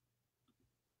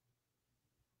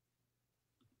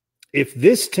 If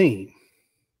this team,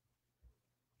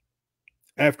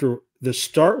 after the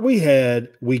start we had,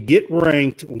 we get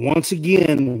ranked once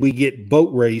again, we get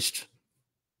boat raced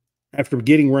after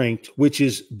getting ranked, which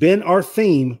has been our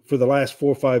theme for the last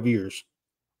 4 or 5 years.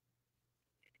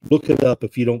 Look it up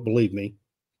if you don't believe me.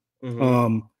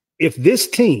 Mm-hmm. If this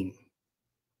team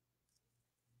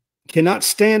cannot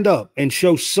stand up and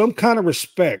show some kind of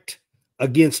respect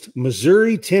against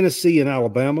Missouri, Tennessee, and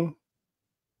Alabama,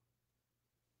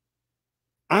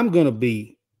 I'm going to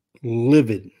be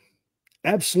livid.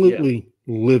 Absolutely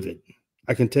livid.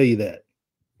 I can tell you that.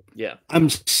 Yeah. I'm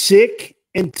sick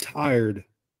and tired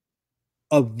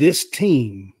of this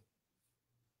team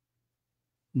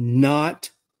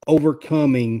not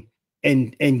overcoming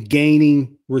and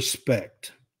gaining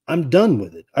respect. I'm done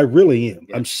with it. I really am.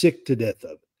 Yeah. I'm sick to death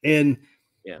of it. And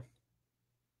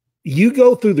you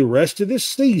go through the rest of this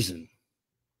season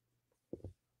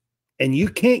and you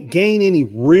can't gain any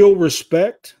real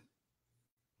respect.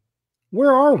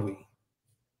 Where are we?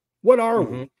 What are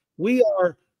we? We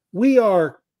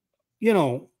are,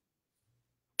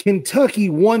 Kentucky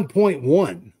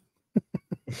 1.1.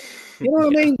 You know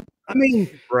what I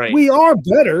mean? Right. We are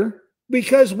better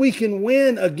because we can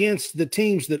win against the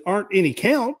teams that aren't any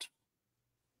count.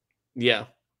 Yeah.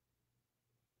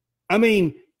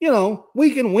 We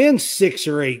can win 6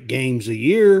 or 8 games a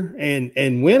year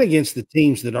and win against the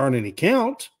teams that aren't any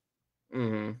count.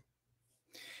 Mm-hmm.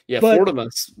 Yeah, but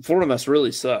Florida must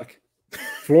really suck.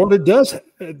 Florida does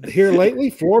here lately.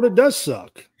 Florida does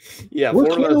suck. Yeah, we're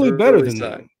clearly better than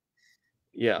them.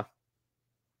 Yeah,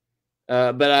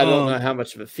 but I don't know how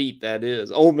much of a feat that is.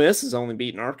 Ole Miss is only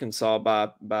beating Arkansas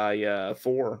by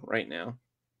 4 right now.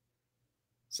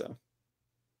 So,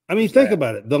 think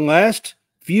about it. The last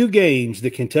few games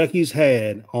that Kentucky's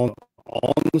had on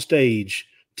the stage,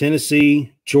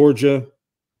 Tennessee, Georgia,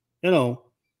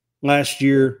 last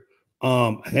year,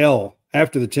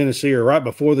 after the Tennessee or right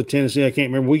before the Tennessee, I can't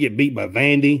remember, we get beat by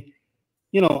Vandy.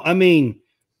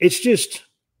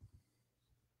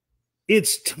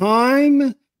 It's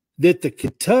time that the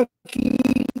Kentucky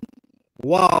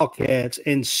Wildcats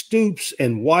and Stoops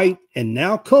and White and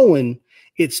now Cohen,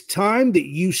 it's time that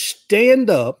you stand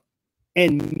up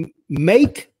and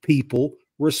make people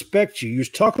respect you. You're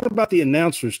talking about the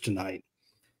announcers tonight.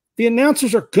 The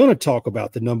announcers are going to talk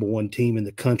about the number 1 team in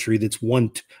the country that's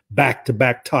won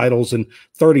back-to-back titles and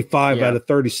 35 out of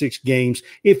 36 games.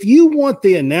 If you want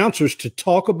the announcers to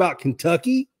talk about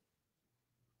Kentucky,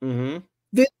 then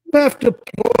you have to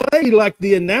play like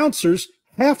the announcers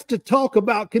have to talk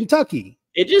about Kentucky.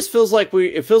 It just feels like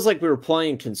we were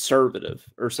playing conservative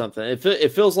or something.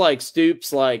 It feels like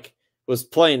Stoops was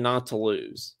playing not to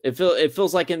lose. It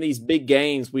feels like in these big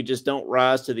games we just don't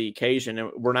rise to the occasion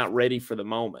and we're not ready for the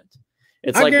moment.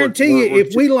 I guarantee you,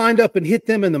 if we lined up and hit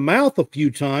them in the mouth a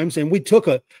few times and we took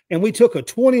a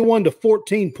 21 to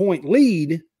 14 point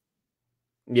lead,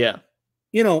 in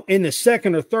the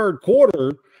second or third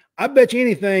quarter, I bet you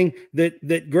anything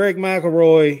that Greg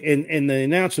McElroy and the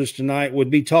announcers tonight would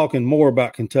be talking more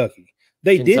about Kentucky.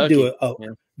 They did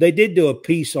do a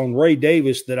piece on Ray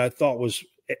Davis that I thought was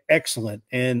excellent,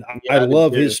 and I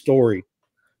love his story.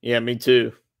 Yeah, me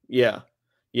too. Yeah.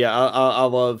 I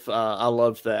love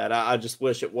that. I just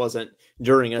wish it wasn't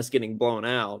during us getting blown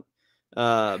out.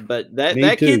 But that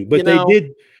me too.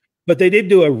 But they did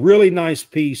do a really nice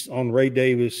piece on Ray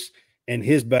Davis and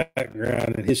his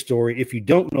background and his story. If you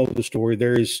don't know the story,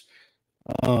 there is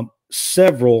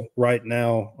several right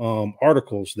now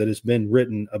articles that has been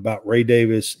written about Ray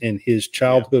Davis and his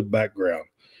childhood background.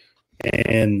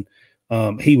 And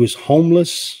he was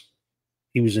homeless.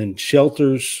 He was in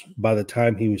shelters by the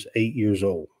time he was 8 years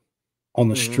old on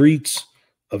the streets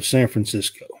of San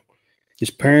Francisco. His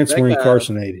parents were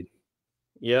incarcerated.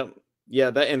 Yep. Yeah,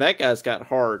 that guy's got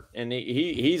heart, and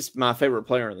he's my favorite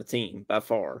player on the team by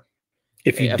far.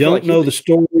 If you don't know the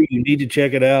story, you need to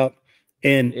check it out.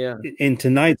 And in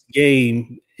tonight's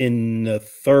game, in the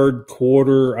third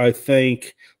quarter, I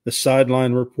think the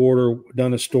sideline reporter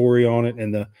done a story on it,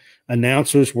 and the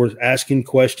announcers were asking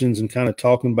questions and kind of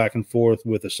talking back and forth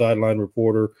with the sideline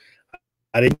reporter.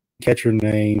 I didn't catch her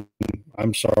name.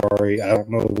 I'm sorry. I don't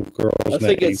know the girl's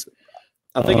name.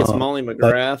 I think it's Molly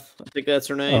McGrath. I think that's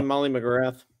her name, Molly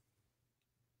McGrath.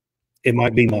 It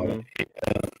might be Molly.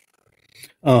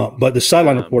 But the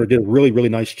sideline reporter did a really, really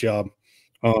nice job.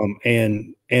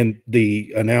 And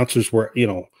the announcers were,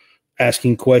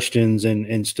 asking questions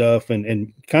and stuff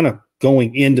and kind of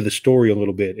going into the story a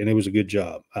little bit. And it was a good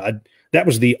job. That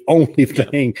was the only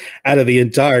thing out of the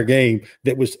entire game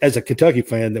that was, as a Kentucky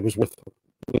fan, that was worth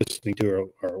listening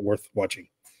to or worth watching.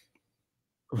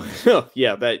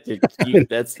 Yeah, that's the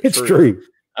it's truth.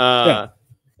 True. Yeah,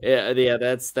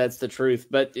 that's the truth.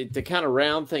 But to kind of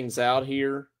round things out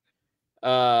here,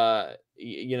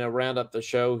 round up the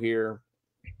show here.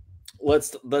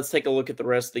 Let's take a look at the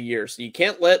rest of the year. So you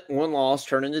can't let one loss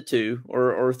turn into two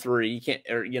or three. You can't,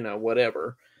 or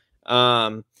whatever.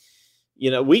 We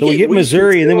get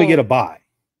Missouri, and then we get a bye.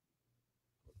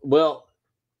 Well,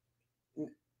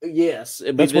 yes,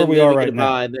 that's where we are right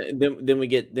now. Then we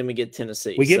get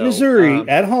Tennessee. We get Missouri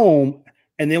at home,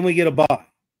 and then we get a bye.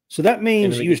 So that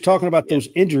means you was talking about those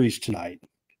injuries tonight.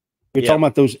 We're talking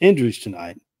about those injuries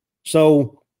tonight.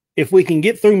 So if we can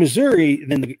get through Missouri,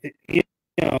 then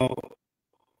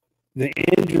the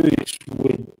injuries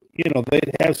would,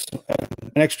 they'd have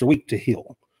an extra week to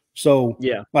heal. So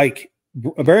like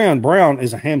Baryon Brown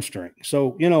is a hamstring.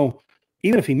 So,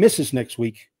 even if he misses next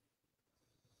week,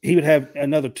 he would have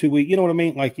another 2 weeks. You know what I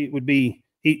mean? Like it would be,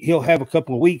 he'll have a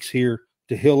couple of weeks here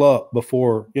to heal up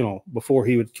before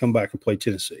he would come back and play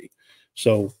Tennessee.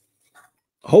 So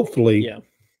hopefully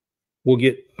we'll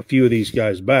get a few of these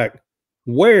guys back.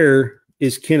 Where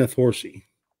is Kenneth Horsey?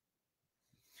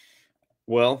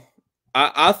 Well,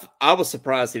 I was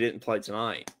surprised he didn't play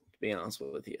tonight, to be honest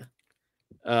with you.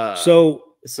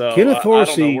 So Kenneth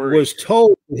Horsey was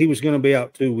told he was going to be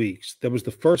out 2 weeks. That was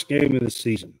the first game of the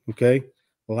season. Okay.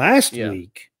 Last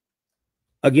week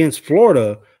against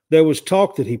Florida, there was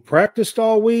talk that he practiced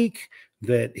all week,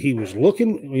 that he was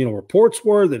looking, reports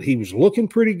were that he was looking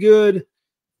pretty good,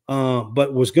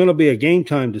 but was going to be a game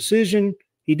time decision.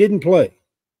 He didn't play,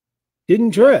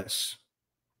 didn't dress.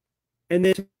 And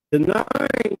then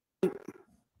tonight,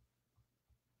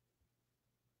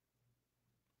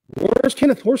 where's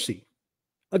Kenneth Horsey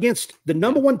against the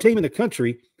number one team in the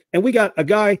country? And we got a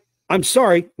guy, I'm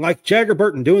sorry, like Jagger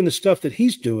Burton doing the stuff that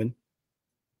he's doing,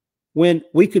 when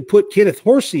we could put Kenneth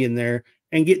Horsey in there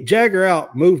and get Jagger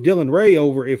out, move Dylan Ray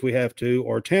over if we have to,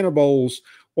 or Tanner Bowles,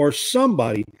 or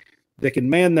somebody that can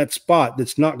man that spot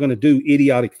that's not going to do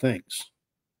idiotic things.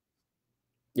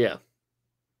 Yeah.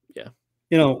 Yeah.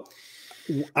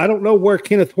 I don't know where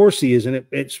Kenneth Horsey is, and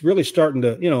it's really starting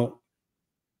to,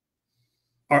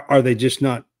 are they just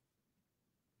not,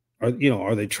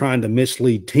 are they trying to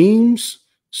mislead teams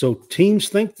so teams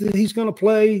think that he's going to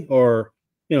play, or,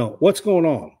 what's going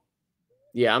on?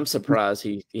 Yeah, I'm surprised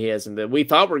he hasn't been. We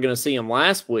thought we were going to see him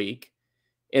last week,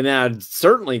 and I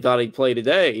certainly thought he'd play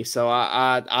today. So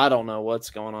I don't know what's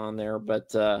going on there,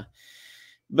 but at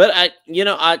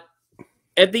the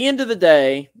end of the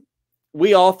day,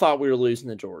 we all thought we were losing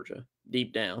to Georgia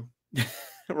deep down,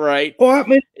 right? Well, I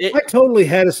mean, I totally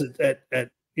had us at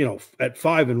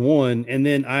 5-1, and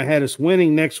then I had us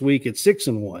winning next week at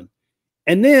 6-1,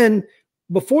 and then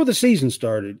before the season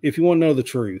started, if you want to know the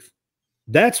truth,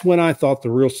 that's when I thought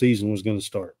the real season was going to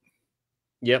start.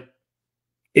 Yep.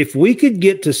 If we could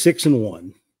get to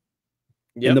 6-1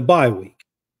 in the bye week,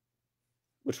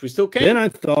 which we still can, then I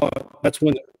thought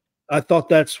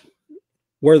that's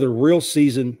where the real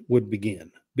season would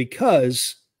begin.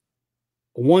 Because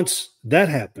once that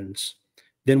happens,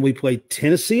 then we play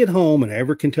Tennessee at home, and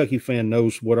every Kentucky fan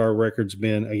knows what our record's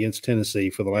been against Tennessee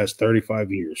for the last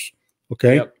 35 years.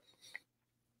 Okay? Yep.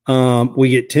 We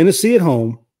get Tennessee at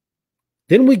home.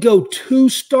 Then we go to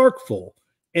Starkville,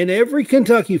 and every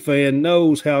Kentucky fan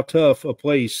knows how tough a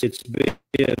place it's been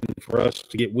for us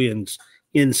to get wins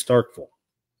in Starkville.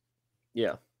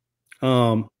 Yeah.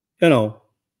 And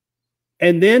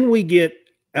then we get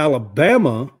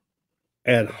Alabama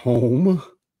at home.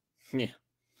 Yeah.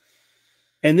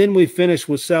 And then we finished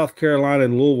with South Carolina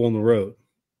and Louisville on the road.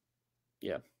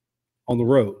 Yeah. On the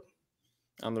road.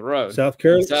 On the road. South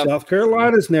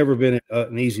Carolina's never been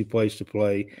an easy place to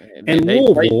play. And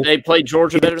Louisville, they played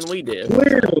Georgia better than we did.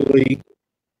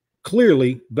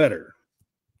 Clearly better.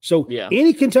 So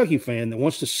any Kentucky fan that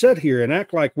wants to sit here and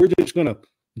act like we're just going to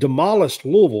demolish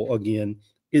Louisville again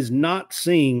is not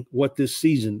seeing what this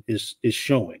season is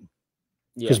showing.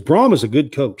 Because Brom is a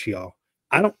good coach, y'all.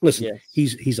 I don't listen. Yes.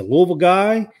 He's a Louisville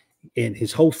guy, and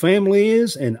his whole family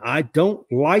is, and I don't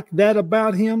like that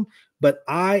about him. But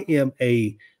I am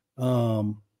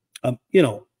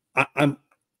I'm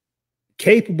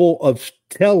capable of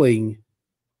telling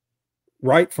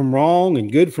right from wrong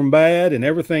and good from bad and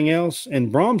everything else.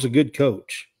 And Brom's a good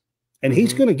coach, and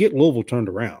he's going to get Louisville turned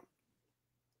around.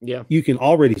 Yeah, you can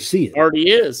already see it. Already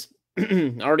is,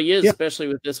 especially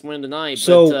with this win tonight.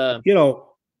 So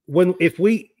if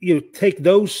we take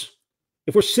those,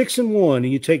 if we're 6-1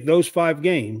 and you take those 5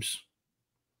 games,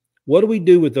 what do we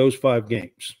do with those 5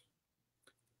 games?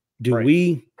 Do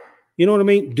we, you know what I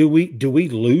mean? Do we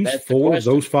lose That's 4 of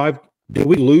those 5? Do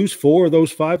we lose 4 of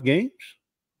those 5 games?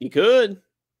 You could.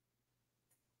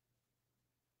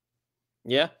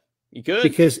 Yeah, you could.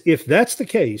 Because if that's the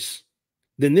case,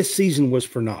 then this season was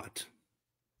for naught.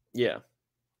 Yeah.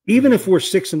 Even if we're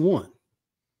 6-1.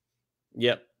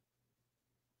 Yep.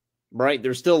 Right.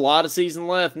 There's still a lot of season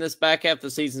left, and this back half of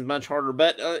the season is much harder.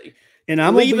 But and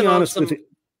I'm gonna be honest with you.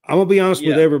 I'm gonna be honest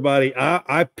with everybody.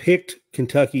 I picked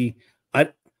Kentucky.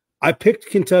 I picked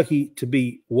Kentucky to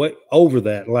be over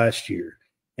that last year,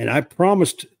 and I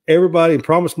promised everybody and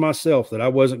promised myself that I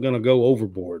wasn't going to go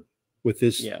overboard with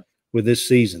this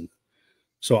season.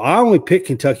 So I only picked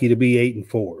Kentucky to be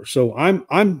 8-4. So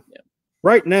I'm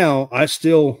right now. We're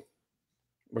still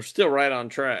right on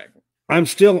track. I'm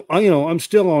still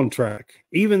on track,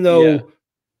 even though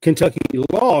Kentucky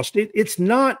lost. It's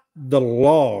not the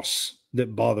loss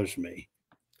that bothers me.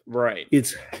 Right.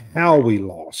 It's how we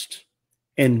lost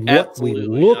and what we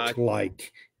looked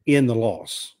like in the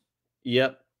loss.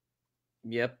 Yep.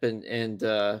 And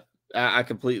I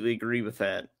completely agree with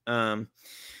that. But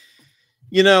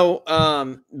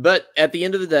at the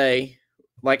end of the day,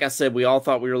 like I said, we all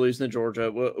thought we were losing to Georgia,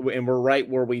 and we're right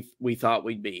where we thought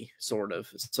we'd be, sort of.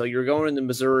 So you're going into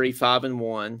Missouri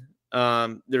 5-1.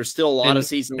 There's still a lot of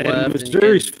season left.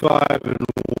 Missouri's 5-1.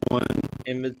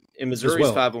 And Missouri's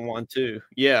 5-1 too.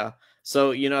 Yeah.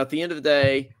 So, at the end of the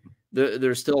day,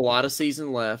 there's still a lot of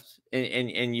season left,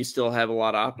 and you still have a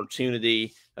lot of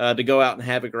opportunity to go out and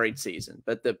have a great season.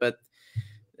 But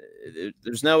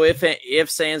there's no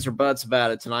ifs, ands, or buts about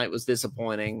it. Tonight was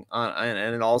disappointing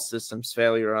and an all systems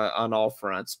failure on all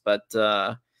fronts. But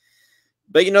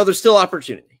there's still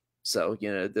opportunity. So,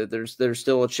 there's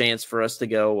still a chance for us to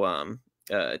go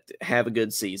have a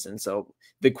good season. So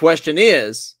the question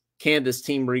is, can this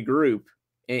team regroup,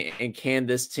 and can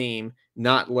this team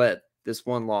not let this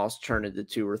one loss turn into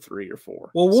 2 or 3 or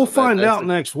 4? Well, we'll find out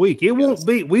next week. It won't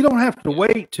be. We don't have to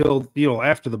wait till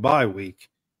after the bye week.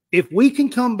 If we can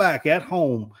come back at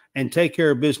home and take care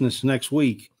of business next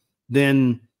week,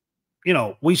 then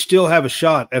we still have a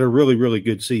shot at a really, really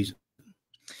good season.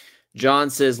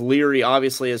 John says Leary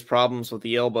obviously has problems with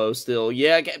the elbow still.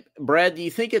 Yeah, Brad, do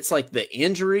you think it's like the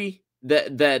injury,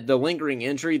 that the lingering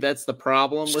injury, that's the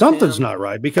problem? Something's not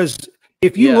right, because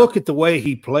if you look at the way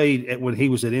he played when he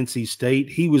was at NC State,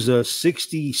 he was a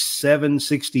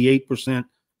 68%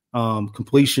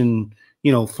 completion,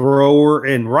 thrower.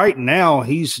 And right now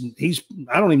he's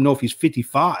I don't even know if he's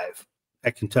 55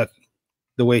 at Kentucky,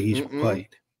 the way he's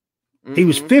played. He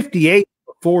was 58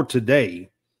 before today,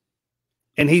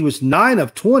 and he was 9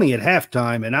 of 20 at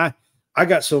halftime. And I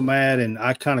got so mad and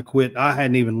I kind of quit. I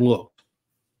hadn't even looked.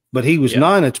 But he was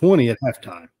 9 of 20 at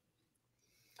halftime.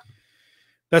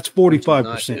 That's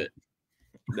 45%.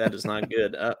 That is not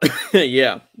good.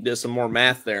 There's some more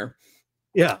math there.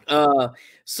 Yeah.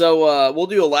 So we'll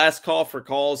do a last call for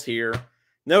calls here.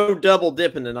 No double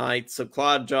dipping tonight. So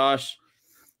Claude, Josh,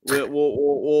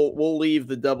 we'll leave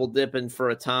the double dipping for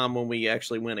a time when we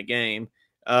actually win a game.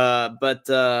 But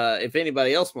if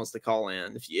anybody else wants to call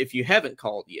in, if you haven't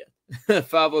called yet,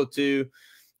 502-234.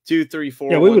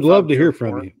 Yeah, we would love to hear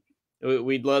from you.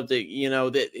 We'd love to,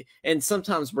 that. And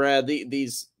sometimes, Brad,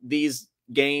 these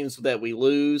games that we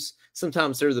lose,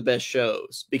 sometimes they're the best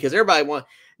shows, because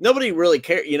nobody really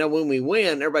cares. When we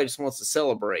win, everybody just wants to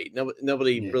celebrate.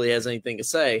 Nobody really has anything to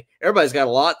say. Everybody's got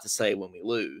a lot to say when we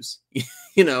lose.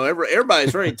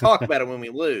 Everybody's ready to talk about it when we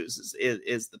lose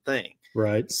is the thing.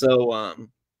 Right. So,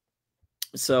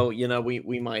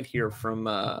 we might hear from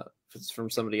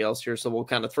somebody else here. So we'll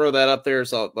kind of throw that up there.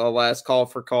 So the last call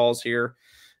for calls here.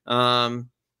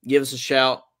 Give us a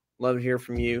shout. Love to hear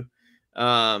from you.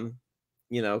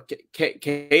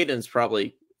 Caden's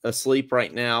probably asleep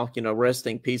right now,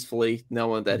 resting peacefully,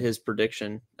 knowing that his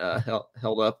prediction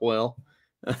held up well.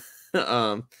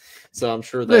 So I'm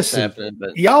sure that's happening.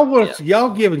 But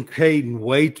y'all giving Caden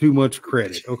way too much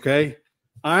credit. Okay.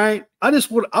 All right. I'm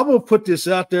going to put this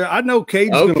out there. I know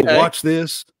Caden's going to watch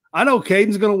this.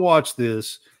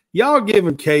 Y'all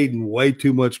giving Caden way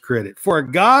too much credit for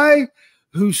a guy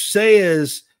who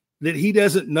says that he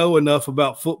doesn't know enough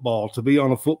about football to be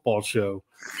on a football show.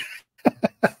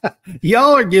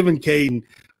 Y'all are giving Caden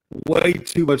way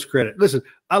too much credit. Listen,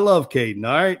 I love Caden,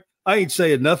 all right? I ain't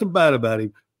saying nothing bad about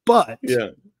him. But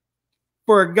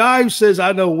for a guy who says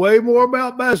I know way more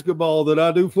about basketball than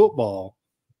I do football,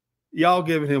 y'all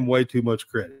giving him way too much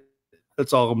credit.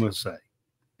 That's all I'm going to say.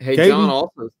 Hey, Caden, John,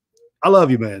 also. I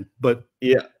love you, man, but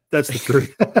that's the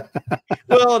truth.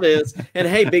 Well, it is. And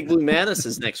hey, Big Blue Madness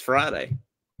is next Friday.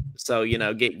 So,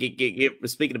 get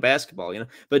speaking of basketball,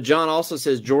 But John also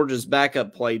says Georgia's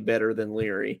backup played better than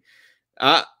Leary.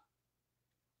 I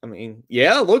mean,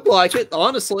 yeah, it looked like it,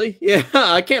 honestly. Yeah,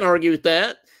 I can't argue with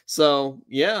that. So,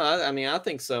 yeah, I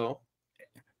think so.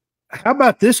 How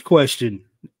about this question?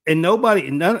 And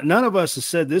none of us has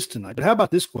said this tonight, but how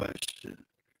about this question?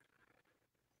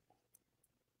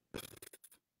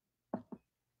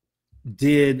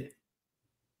 Did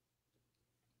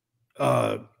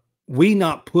we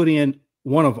not put in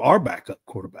one of our backup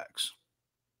quarterbacks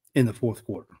in the fourth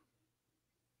quarter?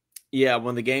 Yeah,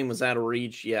 when the game was out of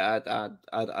reach. Yeah,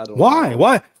 I don't. Why? Know.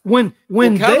 Why? When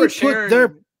they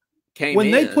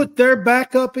put their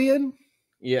backup in?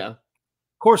 Yeah. Of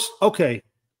course. Okay,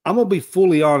 I'm gonna be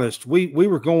fully honest. We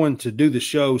were going to do the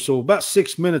show, so about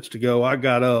 6 minutes to go, I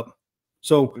got up.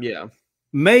 So yeah,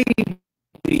 maybe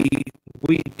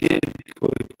we did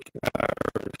put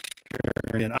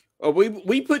Kyra in. Oh,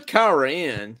 we put Kyra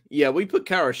in. Yeah, we put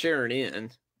Kyra Sharon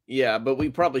in. Yeah, but we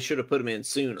probably should have put him in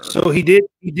sooner. So he did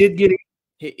get in.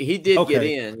 He did get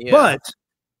in. Yeah, but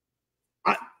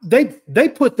they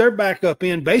put their backup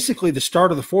in basically the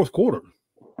start of the fourth quarter.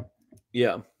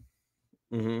 Yeah.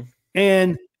 Mm-hmm.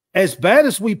 And as bad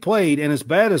as we played and as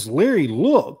bad as Leary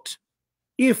looked,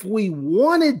 if we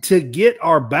wanted to get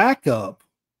our backup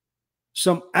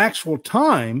some actual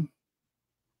time,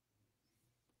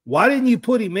 why didn't you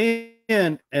put him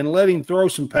in and let him throw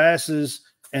some passes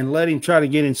and let him try to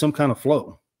get in some kind of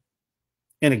flow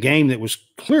in a game that was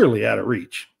clearly out of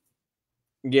reach?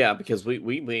 Yeah, because we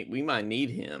might need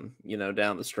him,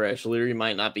 down the stretch. Leary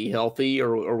might not be healthy,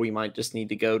 or we might just need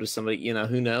to go to somebody,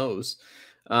 who knows.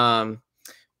 But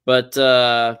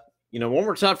one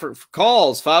more time for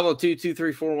calls,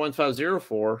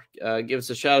 502-234-1504. Give us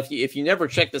a shout. If you never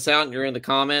checked this out and you're in the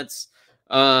comments,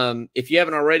 if you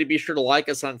haven't already, be sure to like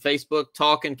us on Facebook,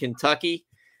 Talkin Kentucky.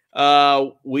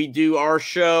 We do our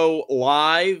show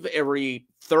live every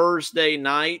Thursday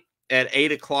night at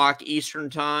 8:00 Eastern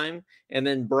time. And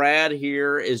then Brad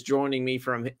here is joining me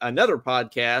from another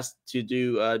podcast to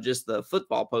do just the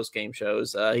football post-game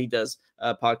shows. He does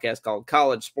a podcast called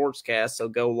College SportCast, so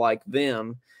go like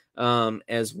them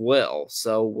as well.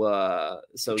 So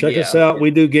check us out.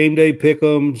 We do game day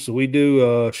pick'ems. We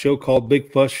do a show called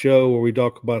Big Fuss Show where we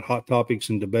talk about hot topics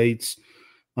and debates.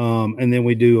 And then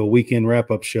we do a weekend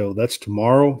wrap-up show. That's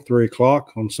tomorrow, 3:00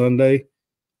 on Sunday.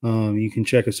 You can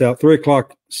check us out,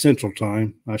 3:00 Central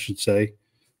Time, I should say.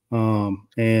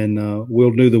 And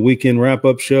we'll do the weekend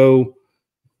wrap-up show.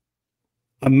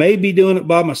 I may be doing it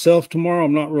by myself tomorrow.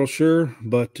 I'm not real sure,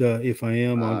 but if I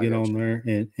am, I'll get on there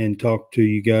and talk to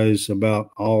you guys about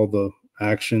all the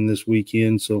action this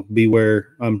weekend. So beware.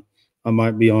 I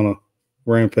might be on a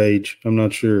rampage. I'm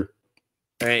not sure.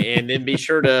 And then be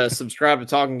sure to subscribe to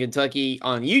Talkin Kentucky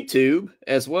on YouTube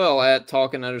as well at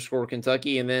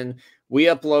Talkin_Kentucky. And then we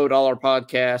upload all our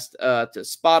podcasts to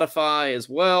Spotify as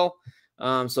well.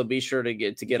 So be sure to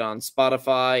get on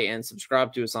Spotify and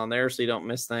subscribe to us on there so you don't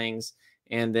miss things.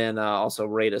 And then also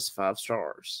rate us 5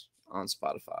 stars on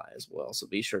Spotify as well. So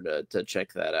be sure to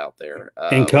check that out there.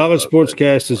 And College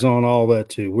SportsCast is on all that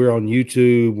too. We're on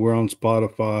YouTube. We're on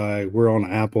Spotify. We're on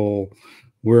Apple.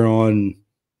 We're on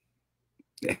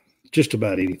just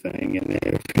about anything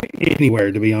and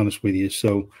anywhere, to be honest with you.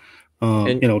 So,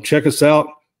 check us out,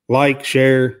 like,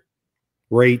 share,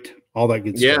 rate, all that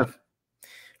good stuff.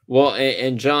 Well,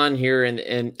 and John here, and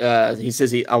he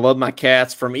says I love my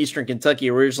cats from Eastern Kentucky.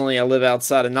 Originally, I live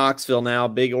outside of Knoxville now.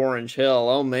 Big Orange Hill.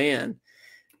 Oh man,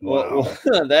 wow.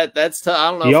 Well, that's tough.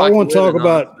 I don't know. Y'all want to talk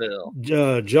about?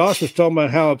 Josh was talking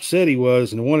about how upset he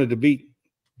was and wanted to beat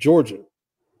Georgia.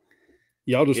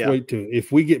 Y'all just wait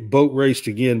if we get boat raced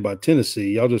again by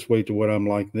Tennessee, y'all just wait to what I'm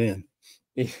like then.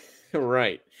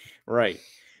 Right.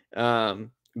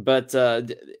 But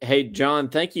hey, John,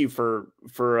 thank you for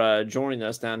joining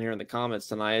us down here in the comments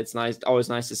tonight. It's always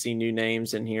nice to see new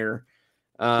names in here.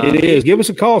 It is. Give us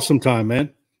a call sometime,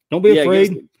 man. Don't be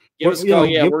afraid. Give us a call.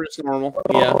 We're just normal.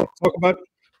 Yeah.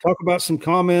 Talk about some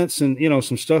comments and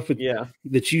some stuff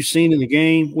that you've seen in the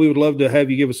game. We would love to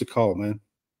have you give us a call, man.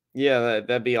 Yeah,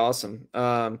 that'd be awesome.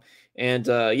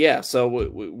 So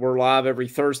we're live every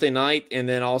Thursday night, and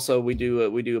then also we do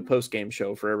a post game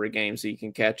show for every game, so you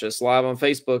can catch us live on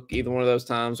Facebook either one of those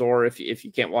times, or if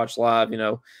you can't watch live,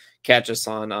 catch us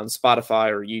on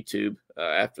Spotify or YouTube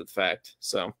after the fact.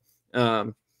 So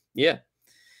maybe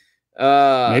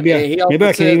I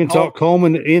can even talk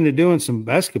Coleman into doing some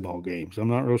basketball games. I'm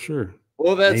not real sure.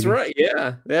 Well, that's right.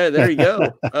 Yeah. There you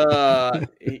go.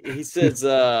 He says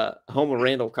home of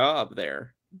Randall Cobb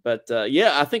there. But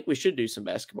I think we should do some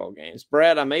basketball games.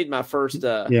 Brad, I made my first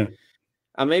I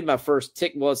made my first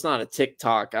well, it's not a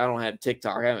TikTok. I don't have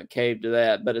TikTok. I haven't caved to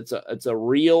that, but it's a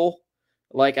reel.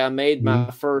 Like I made my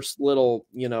first little,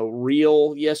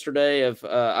 reel yesterday of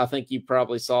I think you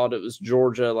probably saw it. It was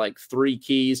Georgia, like 3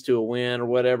 keys to a win or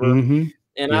whatever.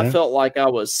 And I felt like I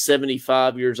was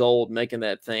 75 years old making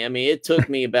that thing. I mean, it took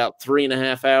me about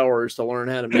 3.5 hours to learn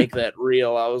how to make that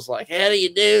reel. I was like, how do you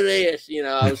do this?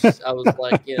 I was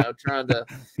like, trying to,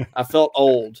 I felt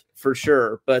old for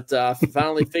sure, but I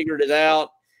finally figured it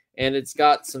out, and it's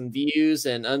got some views.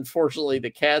 And unfortunately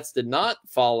the Cats did not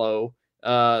follow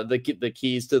the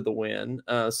keys to the win.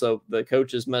 So the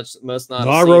coaches must not. Well,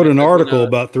 I wrote an article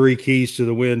about 3 keys to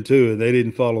the win too, and they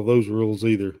didn't follow those rules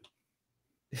either.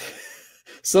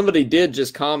 Somebody did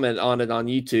just comment on it on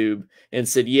YouTube and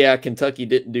said, yeah, Kentucky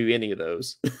didn't do any of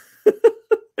those.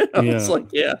 I was like,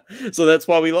 yeah. So that's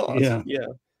why we lost. Yeah.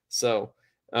 So,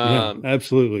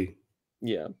 absolutely.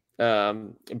 Yeah. Hey,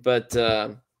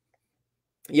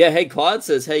 Claude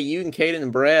says, hey, you and Caden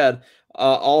and Brad,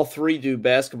 all 3 do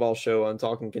basketball show on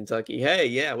Talkin Kentucky. Hey,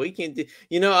 yeah, we can do,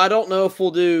 I don't know if we'll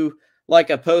do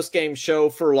like a post-game show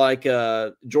for like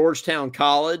a Georgetown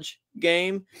College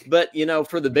game, but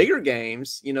for the bigger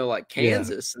games, like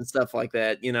Kansas and stuff like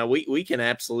that, we can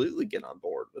absolutely get on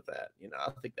board with that. I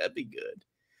think that'd be good.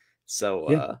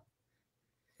 So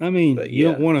I mean, you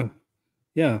don't want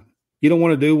to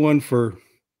do one for,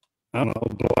 I don't know,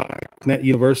 Blacknet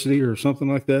University or something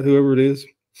like that, whoever it is.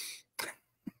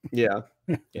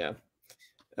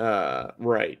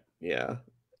 Right. Yeah.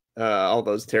 All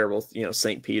those terrible,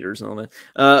 St. Peter's and all that.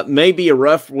 Maybe a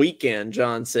rough weekend,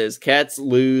 John says. Cats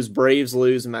lose, Braves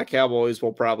lose, and my Cowboys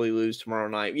will probably lose tomorrow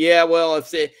night. Yeah, well,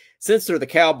 since they're the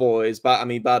Cowboys, by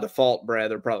default, Brad,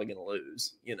 they're probably going to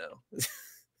lose.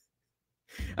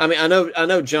 I mean, I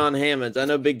know John Hammonds. I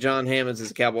know Big John Hammonds is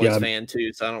a Cowboys fan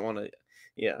too, so I don't want to.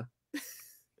 Yeah.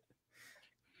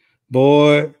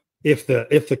 Boy, if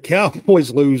the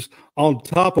Cowboys lose on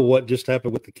top of what just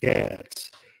happened with the Cats.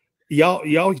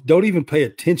 Y'all don't even pay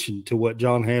attention to what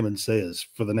John Hammond says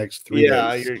for the next 3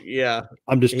 days.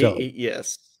 I'm just telling you.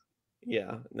 Yes.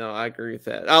 Yeah. No, I agree with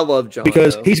that. I love John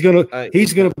because he's gonna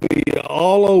be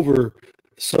all over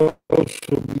social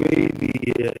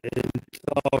media and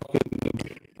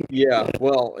talking. Yeah.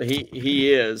 Well,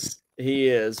 he is,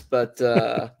 but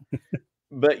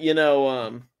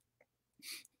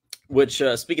which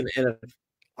speaking of NFL.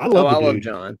 I love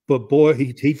John, but boy,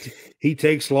 he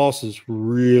takes losses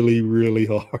really, really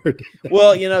hard.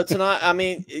 Well, tonight, I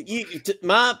mean,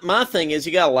 my thing is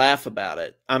you got to laugh about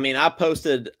it. I mean, I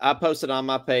posted on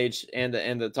my page and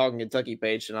the Talking Kentucky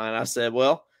page tonight. I said,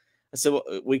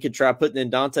 we could try putting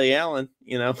in Dante Allen,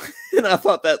 and I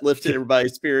thought that lifted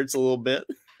everybody's spirits a little bit.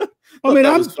 I mean,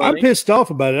 I'm pissed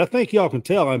off about it. I think y'all can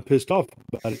tell I'm pissed off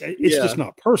about it. It's just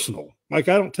not personal. Like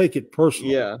I don't take it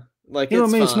personal. Yeah, like what I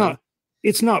mean.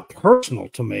 It's not personal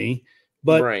to me,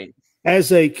 but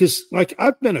because like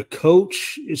I've been a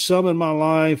coach some in my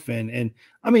life and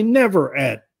I mean, never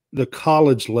at the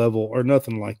college level or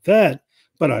nothing like that,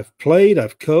 but I've played,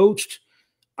 I've coached.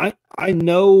 I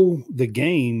know the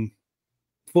game,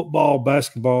 football,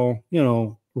 basketball,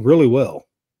 really well.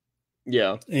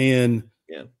 Yeah. And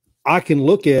I can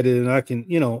look at it and I can,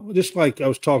 just like I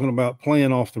was talking about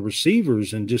playing off the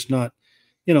receivers and just not,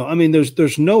 I mean,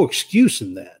 there's no excuse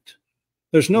in that.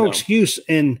 There's no excuse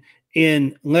in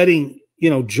letting,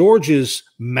 Georgia's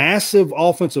massive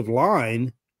offensive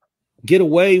line get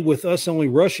away with us only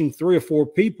rushing 3 or 4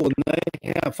 people and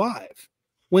they have 5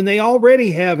 when they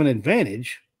already have an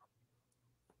advantage.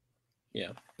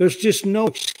 Yeah. There's just no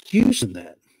excuse in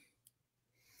that.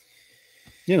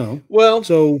 Well,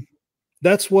 so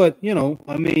that's what,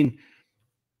 I mean,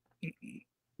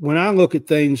 when I look at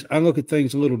things a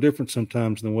little different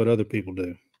sometimes than what other people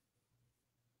do.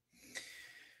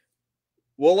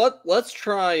 Well, let's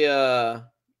try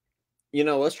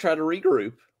let's try to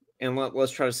regroup and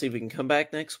let's try to see if we can come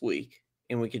back next week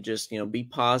and we could just, be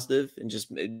positive and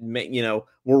just make,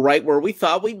 we're right where we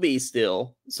thought we'd be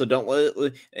still. So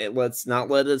let's not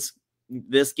let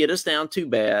this get us down too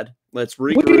bad. Let's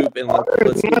regroup and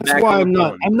let's get back on the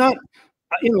phone.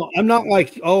 I'm not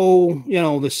like,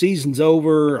 the season's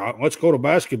over. Let's go to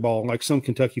basketball, like some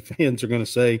Kentucky fans are going to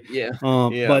say. Yeah.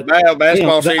 But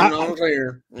basketball season over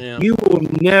here. Yeah. You will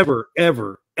never,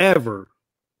 ever, ever,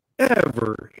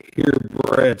 ever hear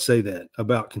Brad say that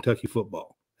about Kentucky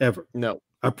football. Ever. No.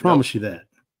 I promise you that.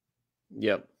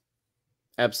 Yep.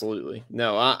 Absolutely.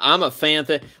 No, I'm a fan.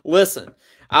 Listen,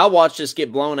 I watched us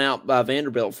get blown out by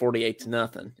Vanderbilt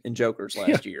 48-0 in Jokers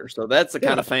last year. So that's the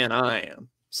kind of fan I am.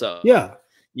 So yeah.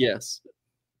 Yes.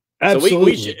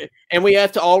 Absolutely. So we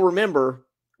have to all remember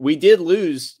we did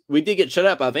lose. We did get shut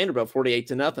out by Vanderbilt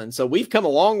 48-0. So we've come a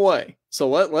long way. So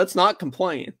let's not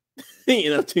complain,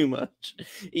 too much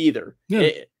either.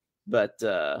 Yeah.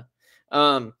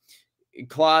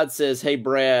 Claude says, "Hey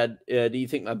Brad, do you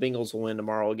think my Bengals will win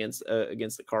tomorrow against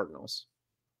the Cardinals?"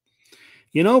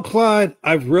 Clyde,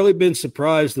 I've really been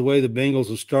surprised the way the Bengals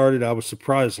have started. I was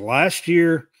surprised last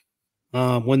year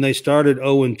when they started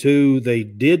 0-2. They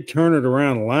did turn it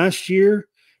around last year,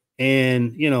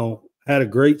 and had a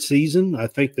great season. I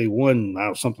think they won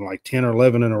something like 10 or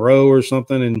 11 in a row or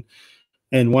something,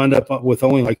 and wound up with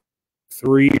only like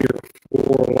 3 or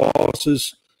 4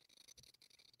 losses.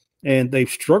 And they've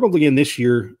struggled again this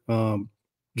year. Joe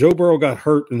Burrow got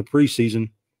hurt in the preseason,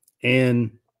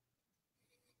 and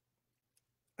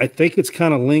I think it's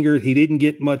kind of lingered. He didn't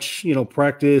get much,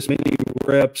 practice, many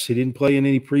reps. He didn't play in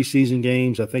any preseason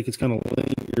games. I think it's kind of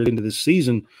lingered into this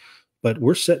season. But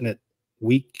we're sitting at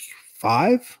week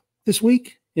 5 this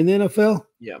week in the NFL.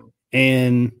 Yeah.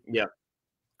 And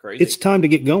crazy. It's time to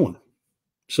get going.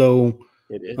 So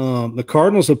it is. The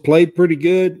Cardinals have played pretty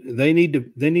good. They need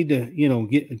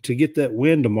to get that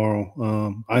win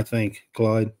tomorrow. I think,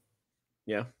 Clyde.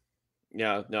 Yeah.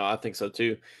 No, I think so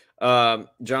too.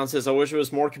 John says, I wish it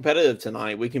was more competitive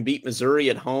tonight. We can beat Missouri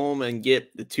at home and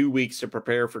get the 2 weeks to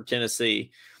prepare for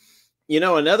Tennessee.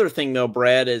 Another thing though,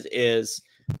 Brad, is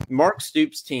Mark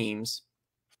Stoops' teams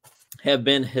have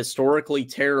been historically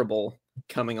terrible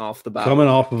coming off the bye. Coming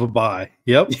off of a bye.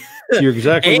 Yep. You're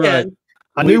exactly right.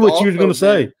 I knew what you were going to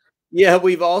say. Yeah,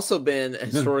 we've also been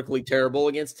historically terrible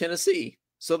against Tennessee.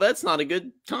 So that's not a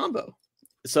good combo.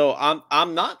 So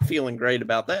I'm not feeling great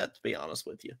about that, to be honest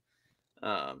with you.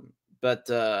 But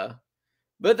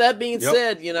that being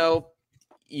said,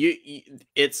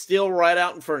 it's still right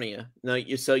out in front of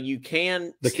you. So you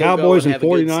can. The Cowboys and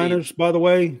 49ers, by the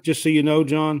way, just so you know,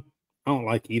 John, I don't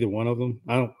like either one of them.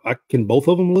 Can both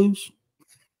of them lose?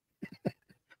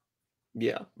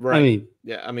 Yeah, right.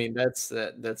 I mean that's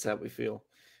how we feel.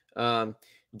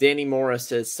 Danny Morris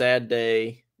says, sad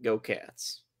day, go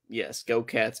Cats. Yes, go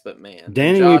Cats, but man.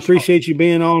 Danny, Josh, we appreciate you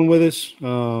being on with us.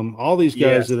 All these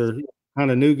guys that are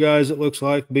kind of new guys, it looks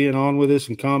like, being on with us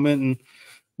and commenting.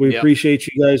 We appreciate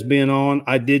you guys being on.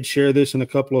 I did share this in a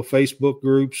couple of Facebook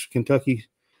groups, Kentucky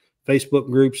Facebook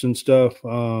groups and stuff,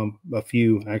 a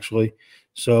few actually.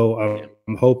 So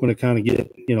I'm hoping to kind of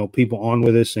get, people on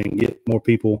with us and get more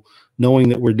people knowing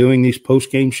that we're doing these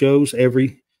post-game shows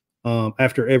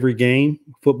after every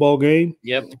football game.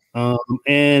 Yep.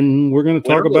 And we're going to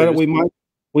talk about it.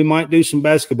 We might do some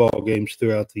basketball games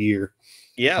throughout the year.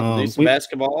 Yeah, do some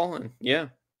basketball and yeah,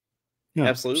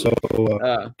 absolutely. So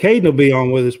Caden will be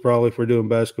on with us probably if we're doing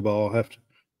basketball.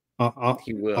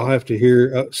 He will. I'll have to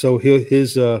hear. So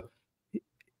his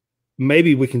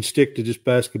maybe we can stick to just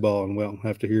basketball and we'll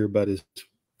have to hear about his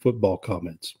football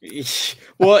comments.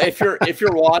 Well, if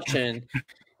you're watching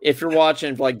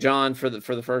like John for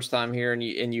the first time here and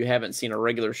you haven't seen a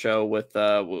regular show with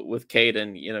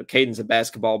Caden, Caden's a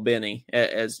basketball Benny,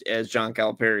 as John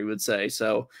Calipari would say.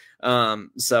 So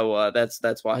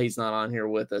that's why he's not on here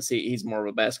with us. He's more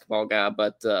of a basketball guy,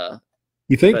 but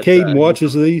you think Caden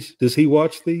watches these? Does he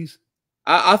watch these?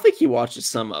 I think he watches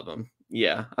some of them.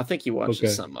 Yeah, I think he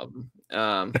watches some of them.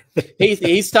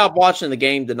 He stopped watching the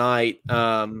game tonight.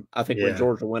 I think when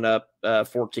Georgia went up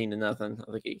 14-0,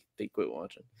 I think he quit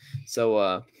watching.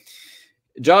 So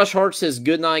Josh Hart says,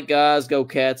 "Good night, guys. Go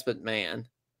Cats." But man,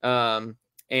 so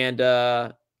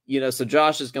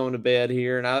Josh is going to bed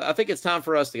here, and I think it's time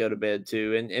for us to go to bed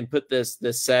too, and put this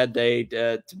sad day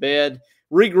to bed.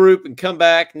 Regroup and come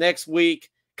back next week.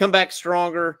 Come back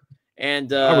stronger.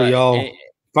 And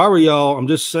if I were y'all, I'm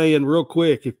just saying real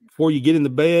quick, before you get in the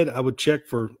bed, I would check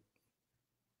for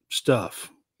stuff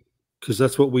because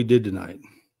that's what we did tonight.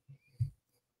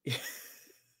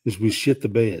 Is we shit the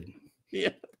bed.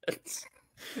 Yeah,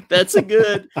 That's a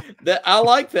good. That I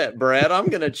like that, Brad. I'm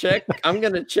gonna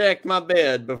check my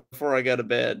bed before I go to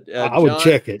bed. I would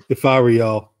check it if I were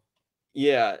y'all.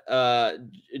 Yeah.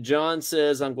 John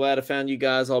says, "I'm glad I found you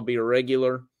guys. I'll be a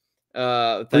regular."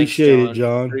 Appreciate it,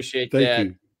 John. Appreciate Thank that.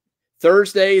 you.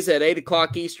 Thursdays at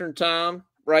 8:00 Eastern time,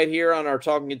 right here on our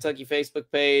Talking Kentucky Facebook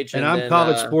page. And I'm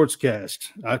College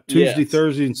SportsCast. Tuesday,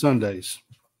 Thursday, and Sundays.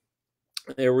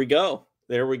 There we go.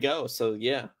 So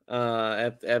yeah,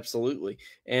 absolutely.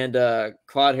 And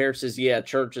Claude Harris says, "Yeah,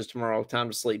 church is tomorrow. Time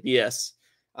to sleep." Yes,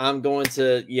 I'm going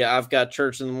to. Yeah, I've got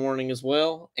church in the morning as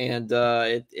well, and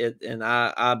I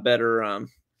better.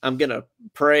 I'm gonna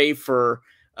pray for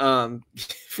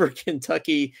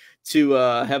Kentucky to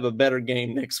have a better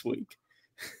game next week.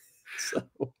 So,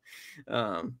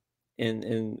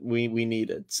 and we need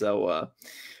it. So,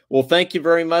 well, thank you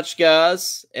very much,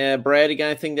 guys. Brad, you got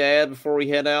anything to add before we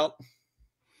head out?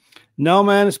 No,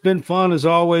 man, it's been fun as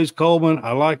always, Coleman.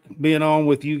 I like being on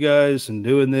with you guys and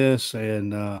doing this,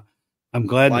 and I'm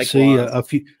glad to see a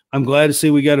few. I'm glad to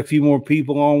see we got a few more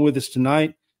people on with us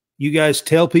tonight. You guys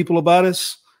tell people about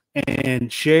us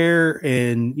and share,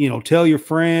 and tell your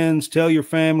friends, tell your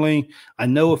family. I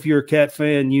know if you're a Cat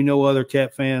fan, you know other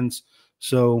Cat fans,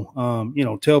 so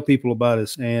tell people about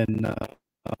us and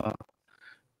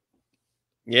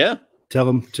yeah, tell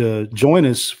them to join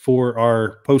us for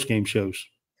our post game shows.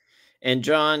 And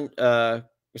John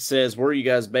says, "Where are you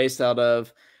guys based out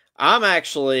of?" I'm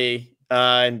actually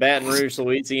in Baton Rouge,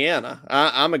 Louisiana.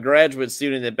 I'm a graduate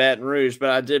student at Baton Rouge, but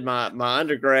I did my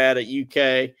undergrad at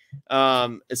UK.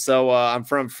 So I'm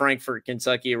from Frankfort,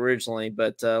 Kentucky originally,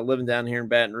 but living down here in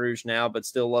Baton Rouge now, but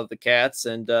still love the Cats.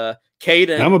 And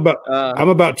Caden, I'm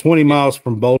about 20 miles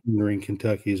from Bowling Green,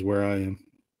 Kentucky, is where I am.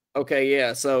 Okay,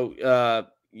 yeah. So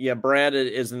yeah, Brad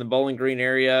is in the Bowling Green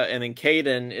area, and then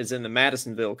Caden is in the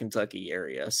Madisonville, Kentucky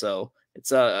area. So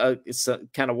it's a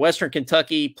kind of Western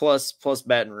Kentucky plus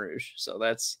Baton Rouge. So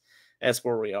that's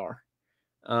where we are.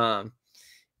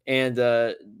 And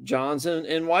John's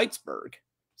in Whitesburg.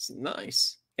 It's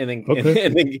nice. And then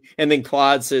and then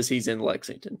Clyde says he's in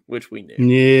Lexington, which we knew.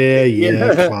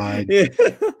 Yeah, Clyde. Yeah.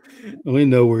 We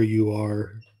know where you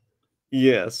are.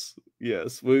 Yes.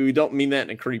 We don't mean that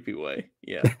in a creepy way.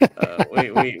 Yeah.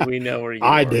 We know where you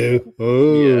are. I do.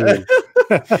 Oh. Yeah.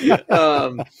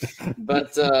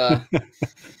 But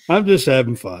I'm just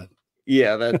having fun.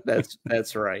 Yeah,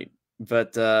 that's right.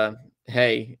 But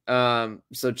hey,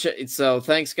 so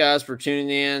thanks guys for tuning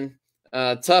in.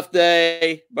 Tough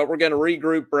day, but we're going to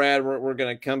regroup, Brad. We're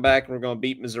going to come back and we're going to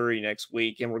beat Missouri next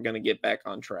week, and we're going to get back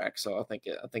on track. So I think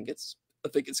it's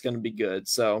going to be good.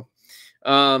 So,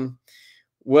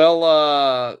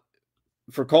 well,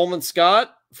 for Coleman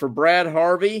Scott, for Brad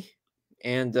Harvey,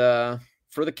 and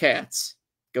for the Cats,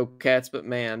 go Cats! But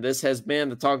man, this has been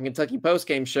the Talking Kentucky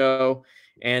postgame show,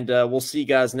 and we'll see you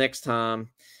guys next time.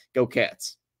 Go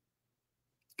Cats!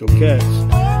 Go Cats!